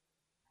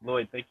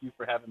 Lloyd, thank you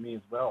for having me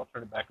as well. I'll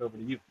turn it back over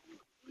to you.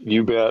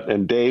 You bet.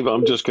 And Dave,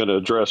 I'm just going to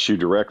address you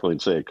directly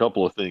and say a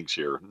couple of things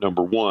here.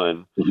 Number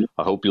one,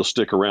 I hope you'll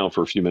stick around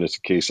for a few minutes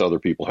in case other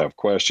people have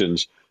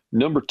questions.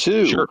 Number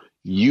two, sure.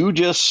 You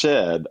just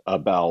said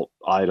about,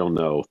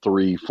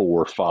 3,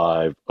 4,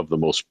 5 of the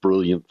most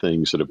brilliant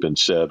things that have been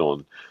said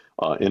on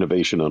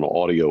innovation on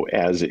audio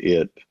as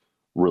it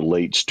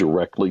relates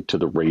directly to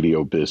the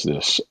radio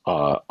business.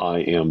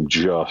 I am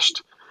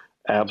just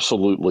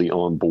absolutely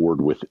on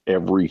board with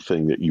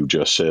everything that you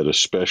just said,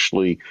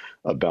 especially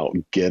about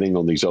getting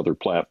on these other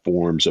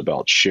platforms,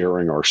 about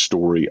sharing our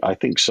story. I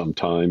think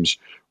sometimes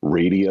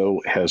radio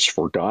has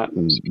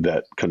forgotten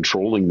that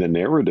controlling the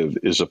narrative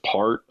is a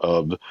part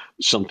of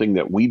something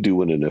that we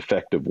do in an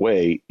effective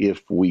way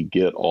if we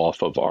get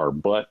off of our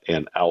butt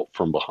and out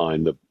from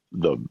behind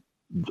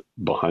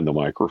the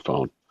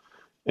microphone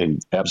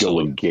and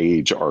Absolutely. Go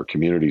engage our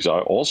communities. I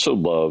also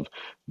love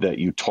that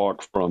you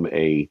talk from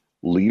a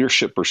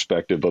leadership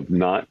perspective of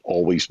not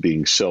always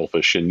being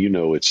selfish. And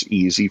it's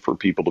easy for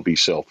people to be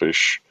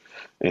selfish,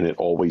 and it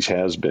always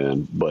has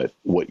been. But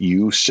what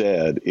you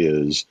said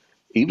is,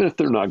 even if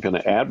they're not going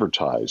to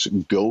advertise,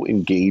 go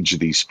engage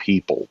these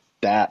people.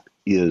 That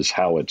is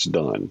how it's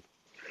done.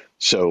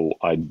 So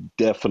I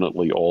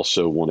definitely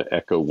also want to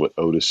echo what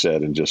Otis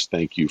said and just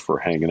thank you for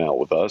hanging out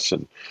with us.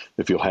 And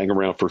if you'll hang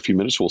around for a few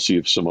minutes, we'll see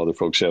if some other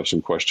folks have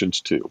some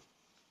questions too.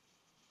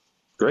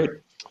 Great.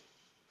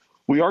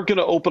 We are going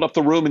to open up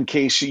the room in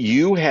case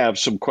you have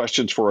some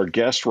questions for our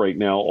guest right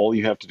now. All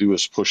you have to do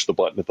is push the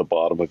button at the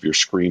bottom of your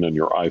screen on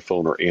your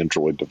iPhone or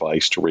Android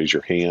device to raise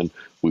your hand.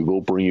 We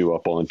will bring you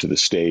up onto the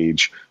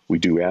stage. We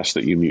do ask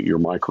that you mute your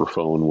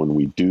microphone when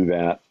we do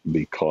that,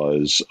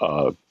 because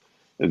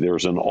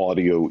there's an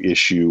audio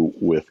issue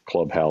with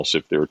Clubhouse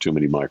if there are too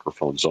many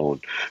microphones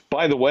on.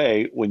 By the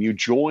way, when you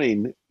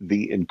join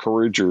the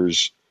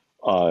Encouragers,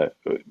 look,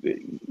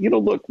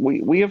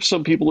 we have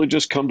some people who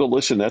just come to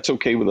listen. That's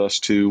okay with us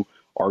too.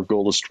 Our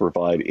goal is to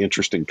provide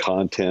interesting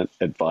content,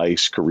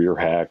 advice, career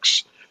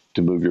hacks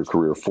to move your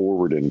career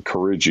forward and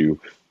encourage you.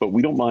 But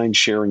we don't mind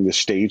sharing the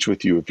stage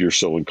with you if you're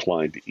so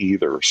inclined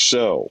either.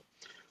 So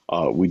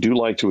we do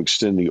like to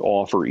extend the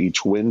offer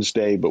each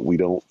Wednesday, but we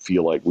don't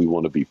feel like we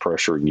want to be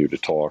pressuring you to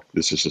talk.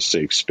 This is a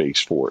safe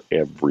space for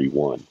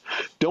everyone.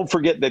 Don't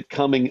forget that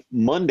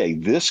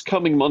this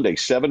coming Monday,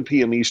 7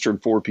 p.m. Eastern,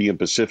 4 p.m.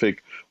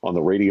 Pacific, on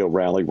the Radio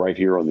Rally right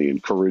here on the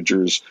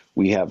Encouragers,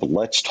 we have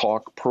Let's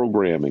Talk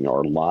Programming,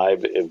 our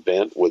live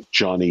event with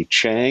Johnny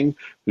Chang,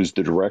 who's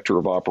the Director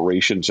of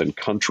Operations and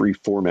Country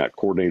Format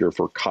Coordinator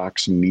for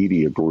Cox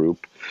Media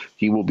Group.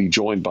 He will be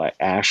joined by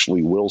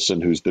Ashley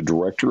Wilson, who's the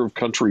Director of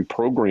Country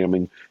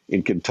Programming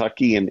in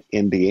Kentucky and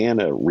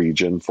Indiana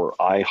region for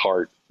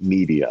iHeart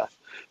Media.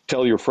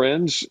 Tell your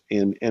friends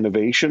in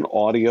innovation,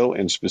 audio,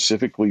 and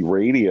specifically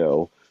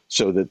radio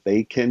so that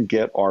they can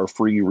get our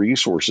free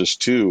resources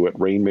too at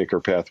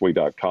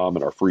rainmakerpathway.com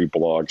in our free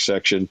blog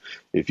section.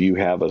 If you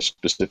have a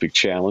specific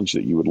challenge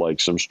that you would like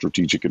some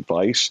strategic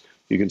advice,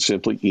 you can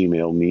simply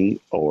email me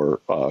or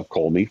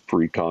call me,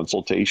 free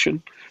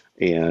consultation.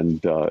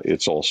 And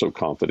it's also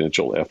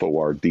confidential,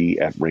 FORD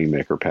at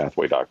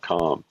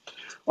rainmakerpathway.com.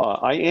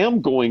 I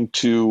am going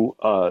to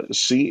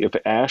see if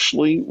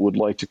Ashley would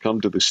like to come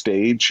to the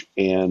stage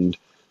and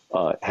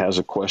has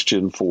a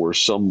question for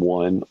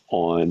someone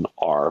on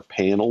our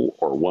panel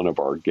or one of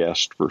our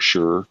guests for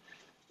sure.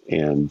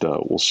 And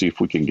we'll see if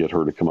we can get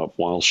her to come up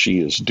while she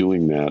is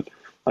doing that.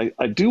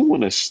 I do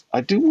want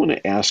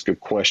to ask a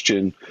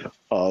question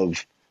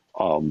of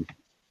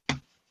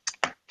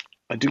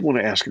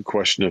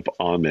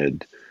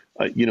Ahmed.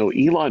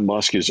 Elon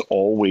Musk is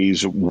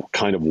always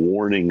kind of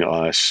warning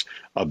us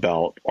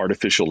about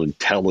artificial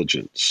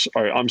intelligence.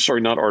 I'm sorry,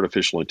 not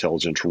artificial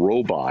intelligence,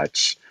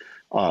 robots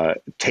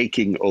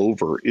taking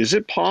over. Is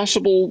it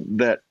possible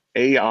that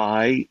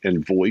AI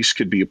and voice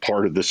could be a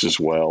part of this as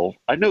well?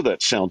 I know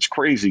that sounds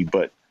crazy,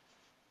 but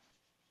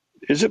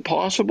is it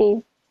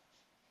possible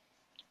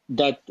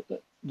that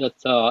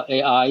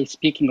AI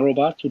speaking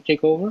robots would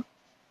take over?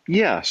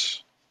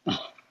 Yes.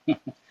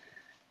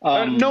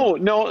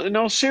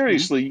 No,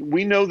 seriously. Mm-hmm.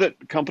 We know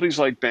that companies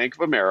like Bank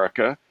of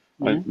America,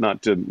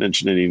 not to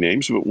mention any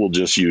names, but we'll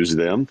just use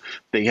them.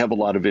 They have a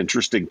lot of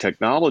interesting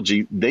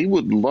technology. They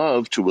would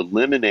love to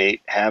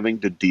eliminate having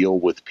to deal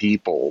with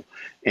people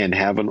and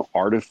have an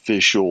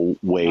artificial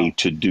way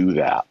to do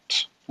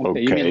that.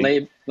 Okay. You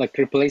mean like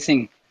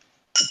replacing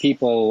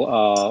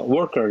people,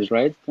 workers,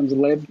 right?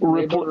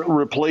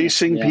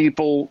 Replacing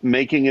people,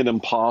 making it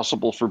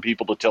impossible for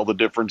people to tell the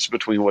difference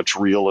between what's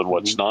real and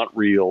what's not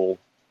real.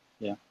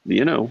 Yeah.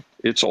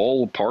 It's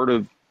all part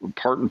and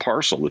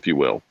parcel, if you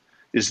will.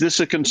 Is this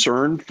a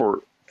concern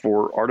for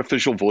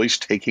artificial voice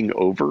taking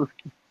over?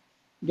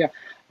 Yeah,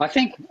 I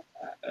think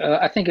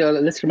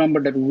let's remember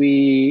that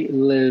we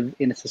live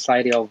in a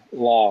society of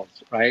laws,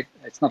 right?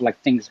 It's not like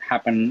things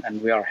happen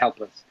and we are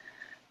helpless,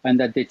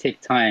 and that they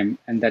take time,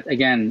 and that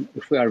again,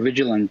 if we are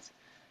vigilant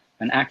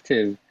and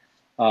active,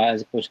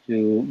 as opposed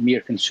to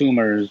mere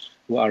consumers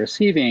who are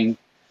receiving,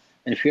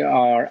 and if we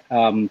are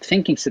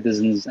thinking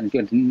citizens and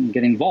get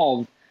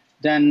involved,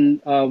 then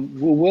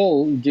we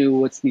will do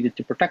what's needed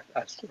to protect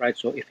us, right?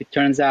 So if it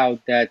turns out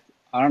that,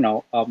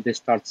 they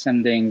start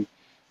sending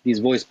these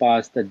voice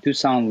bots that do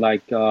sound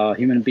like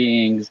human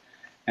beings,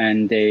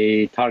 and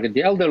they target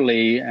the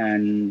elderly,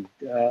 and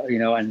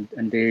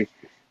they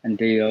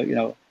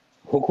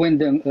hook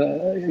them,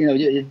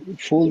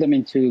 fool them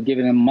into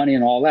giving them money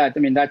and all that. I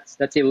mean, that's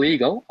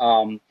illegal.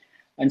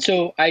 And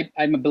so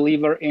I'm a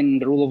believer in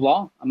the rule of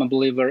law. I'm a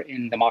believer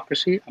in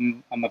democracy.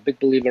 I'm a big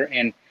believer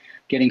in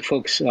getting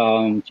folks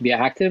to be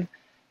active.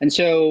 And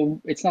so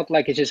it's not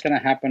like it's just going to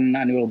happen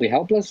and we'll be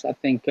helpless. I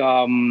think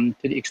to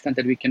the extent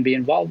that we can be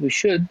involved, we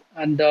should.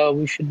 And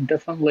we should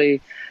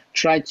definitely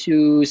try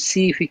to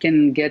see if we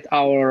can get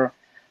our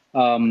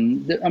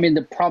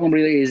the problem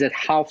really is that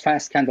how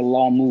fast can the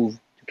law move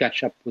to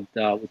catch up with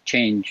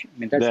change? I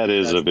mean,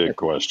 that's a big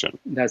question.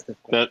 That's the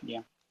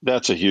question,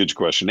 That's a huge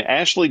question.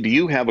 Ashley, do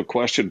you have a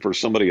question for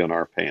somebody on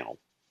our panel?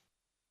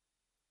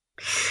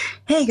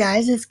 Hey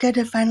guys, it's good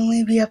to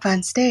finally be up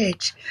on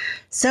stage.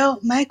 So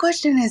my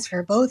question is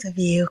for both of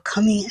you,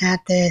 coming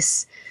at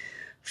this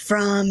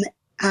from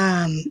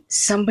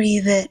somebody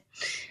that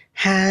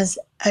has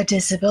a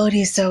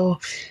disability. So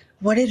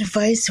what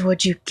advice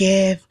would you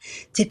give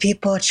to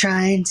people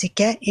trying to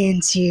get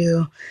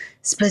into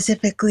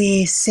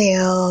specifically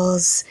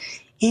sales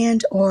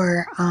and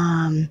or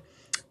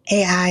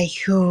AI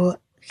who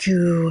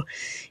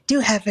do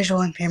have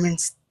visual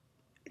impairments,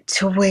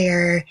 to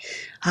where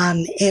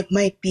it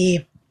might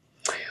be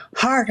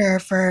harder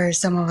for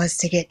some of us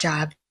to get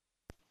jobs?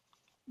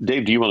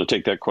 Dave, do you want to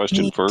take that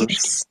question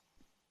first?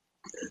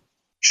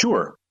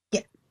 Sure.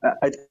 Yeah.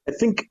 I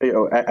think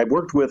I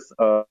worked with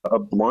a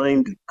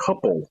blind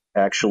couple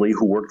actually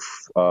who worked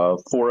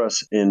for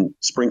us in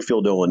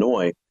Springfield,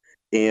 Illinois,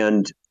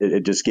 and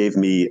it just gave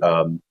me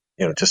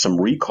just some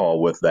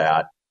recall with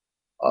that,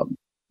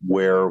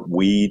 where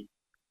we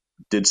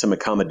did some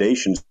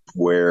accommodations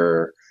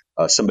where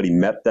somebody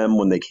met them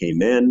when they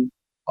came in.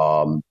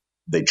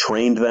 They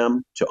trained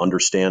them to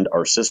understand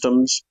our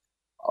systems.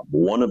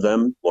 One of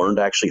them learned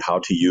actually how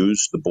to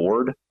use the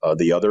board.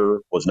 The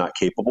other was not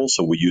capable,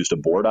 so we used a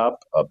board op,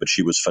 but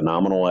she was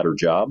phenomenal at her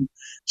job.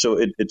 So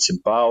it's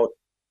about,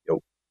 it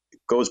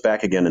goes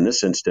back again in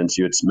this instance,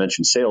 you had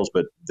mentioned sales,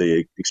 but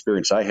the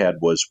experience I had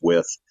was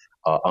with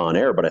on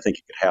air, but I think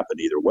it could happen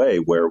either way,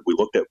 where we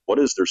looked at what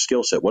is their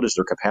skill set, what is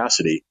their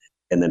capacity,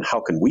 and then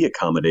how can we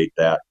accommodate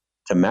that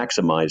to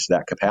maximize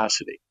that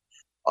capacity.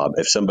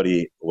 If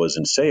somebody was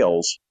in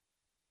sales,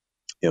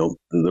 the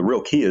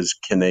real key is,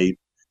 can they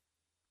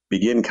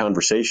begin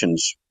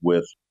conversations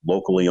with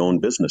locally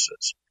owned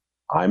businesses?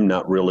 I'm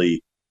not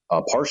really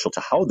partial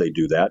to how they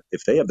do that.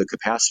 If they have the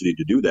capacity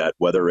to do that,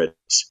 whether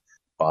it's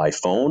by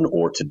phone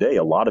or today,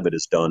 a lot of it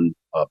is done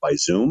by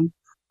Zoom,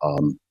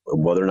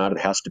 whether or not it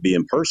has to be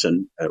in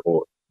person,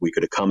 or we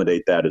could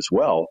accommodate that as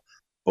well.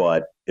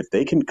 But if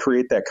they can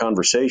create that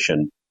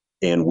conversation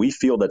and we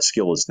feel that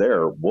skill is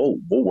there, we'll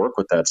work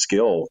with that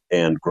skill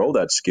and grow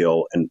that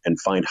skill and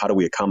find how do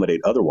we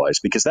accommodate otherwise,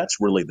 because that's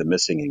really the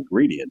missing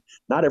ingredient.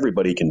 Not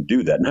everybody can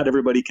do that. Not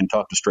everybody can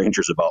talk to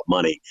strangers about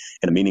money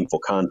in a meaningful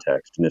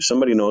context. And if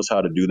somebody knows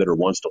how to do that or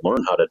wants to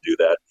learn how to do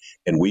that,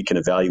 and we can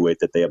evaluate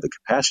that they have the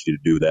capacity to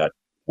do that,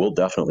 we'll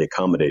definitely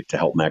accommodate to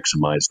help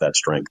maximize that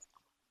strength.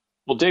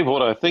 Well, Dave,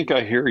 what I think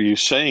I hear you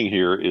saying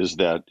here is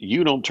that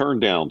you don't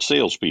turn down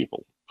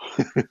salespeople.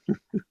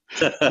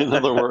 In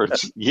other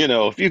words,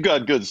 if you've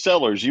got good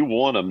sellers, you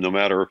want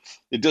them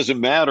it doesn't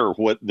matter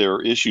what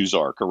their issues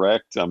are,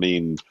 correct? I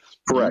mean,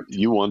 correct.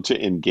 You want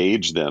to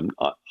engage them.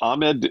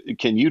 Ahmed,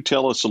 can you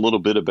tell us a little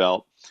bit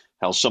about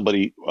how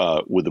somebody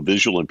with a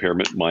visual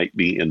impairment might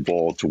be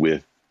involved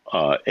with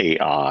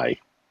AI?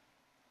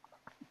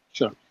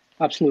 Sure,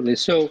 absolutely.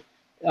 So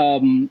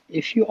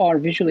if you are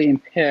visually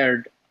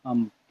impaired,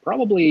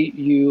 probably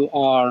you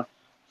are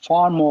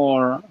far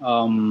more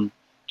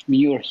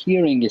your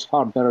hearing is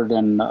far better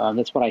than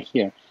that's what I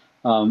hear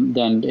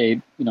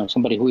than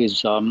somebody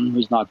who's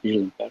not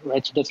visually impaired,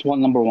 right? So that's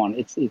number one.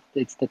 It's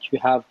that you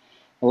have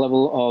a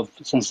level of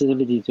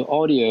sensitivity to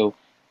audio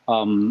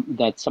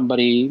that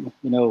somebody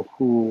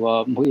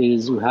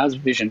who has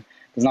vision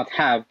does not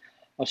have.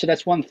 So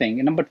that's one thing.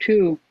 And number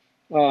two,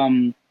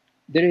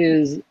 there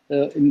is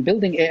in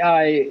building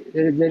AI.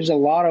 There's a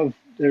lot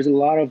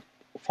of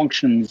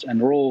functions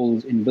and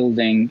roles in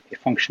building a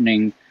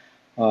functioning.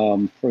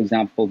 For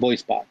example,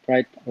 voice bot,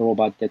 right? A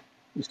robot that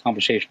is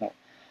conversational.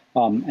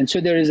 And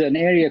so there is an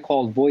area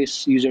called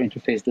voice user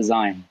interface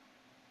design.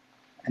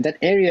 And that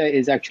area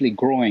is actually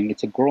growing.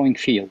 It's a growing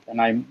field. And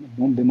I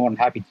will be more than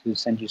happy to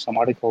send you some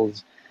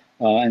articles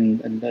and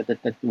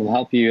that will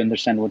help you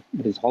understand what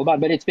it's all about.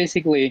 But it's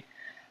basically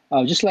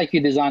just like you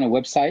design a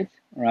website,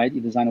 right?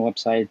 You design a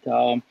website,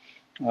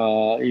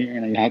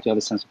 you have to have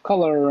a sense of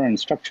color and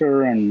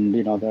structure and,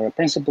 there are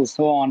principles,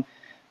 so on.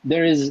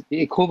 There is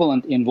the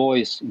equivalent in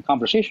voice, in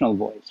conversational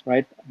voice,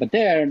 right? But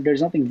there's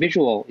nothing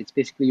visual. It's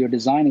basically you're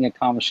designing a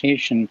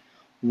conversation.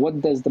 What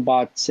does the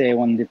bot say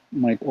when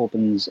it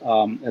opens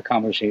a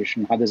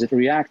conversation? How does it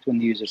react when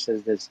the user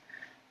says this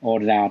or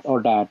that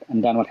or that?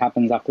 And then what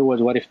happens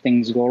afterwards? What if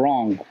things go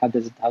wrong? How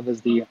does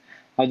the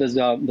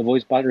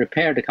voice bot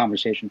repair the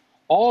conversation?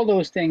 All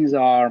those things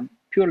are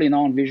purely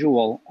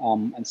non-visual,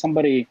 and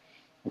somebody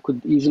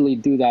could easily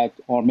do that,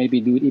 or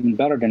maybe do it even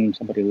better than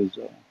somebody who's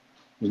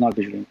not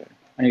visually impaired.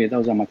 Anyway,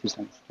 those are my 2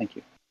 cents. Thank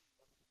you.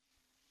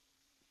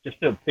 Just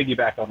to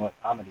piggyback on what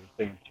Ahmed was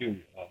saying too,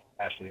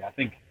 Ashley, I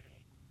think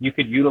you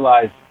could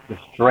utilize the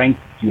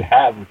strengths you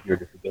have with your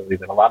disability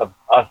that a lot of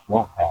us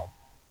won't have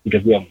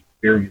because we haven't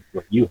experienced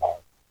what you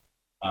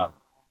have.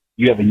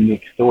 You have a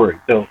unique story.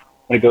 So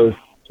when it goes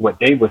to what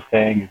Dave was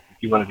saying, if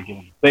you wanted to get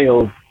into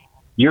sales,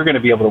 you're going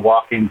to be able to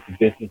walk into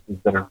businesses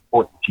that are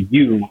important to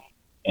you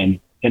and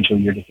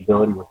potentially your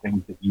disability or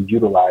things that you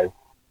utilize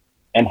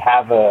and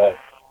have a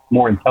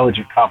more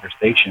intelligent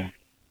conversation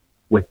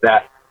with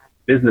that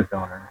business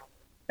owner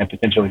and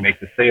potentially make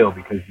the sale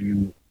because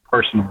you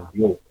personally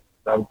deal with it.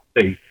 So I would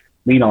say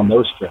lean on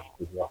those strengths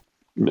as well.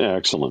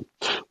 Excellent.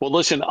 Well,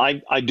 listen,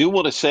 I do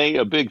want to say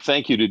a big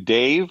thank you to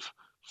Dave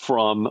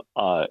from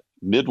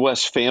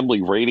Midwest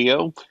Family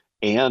Radio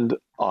and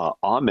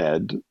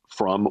Ahmed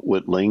from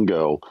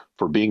Witlingo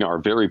for being our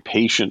very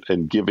patient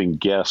and giving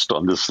guest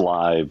on this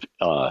live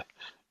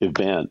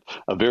event.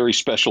 A very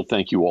special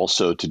thank you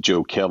also to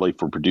Joe Kelly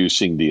for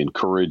producing the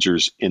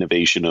Encouragers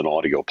Innovation and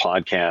Audio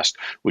podcast,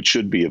 which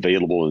should be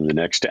available in the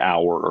next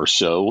hour or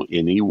so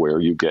anywhere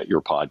you get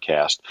your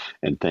podcast.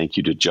 And thank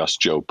you to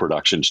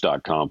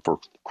JustJoeProductions.com for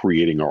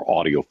creating our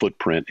audio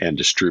footprint and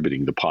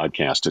distributing the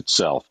podcast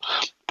itself.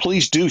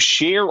 Please do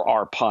share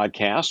our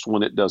podcast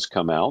when it does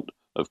come out.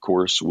 Of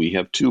course, we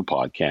have 2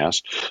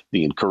 podcasts,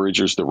 the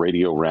Encouragers, the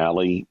Radio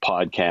Rally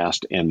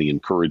podcast, and the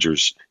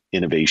Encouragers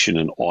Innovation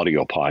in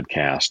Audio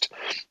podcast.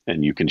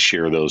 And you can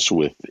share those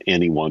with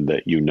anyone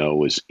that you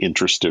know is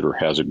interested or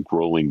has a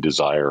growing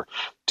desire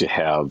to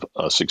have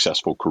a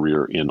successful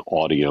career in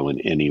audio in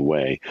any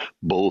way.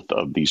 Both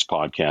of these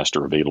podcasts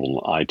are available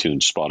on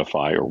iTunes,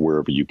 Spotify, or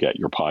wherever you get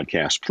your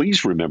podcasts.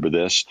 Please remember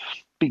this.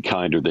 Be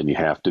kinder than you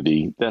have to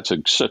be. That's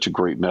such a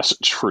great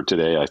message for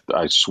today.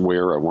 I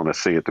swear I want to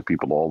say it to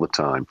people all the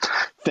time.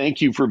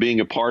 Thank you for being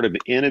a part of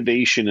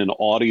Innovation in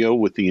Audio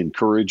with the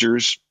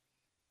Encouragers,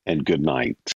 and good night.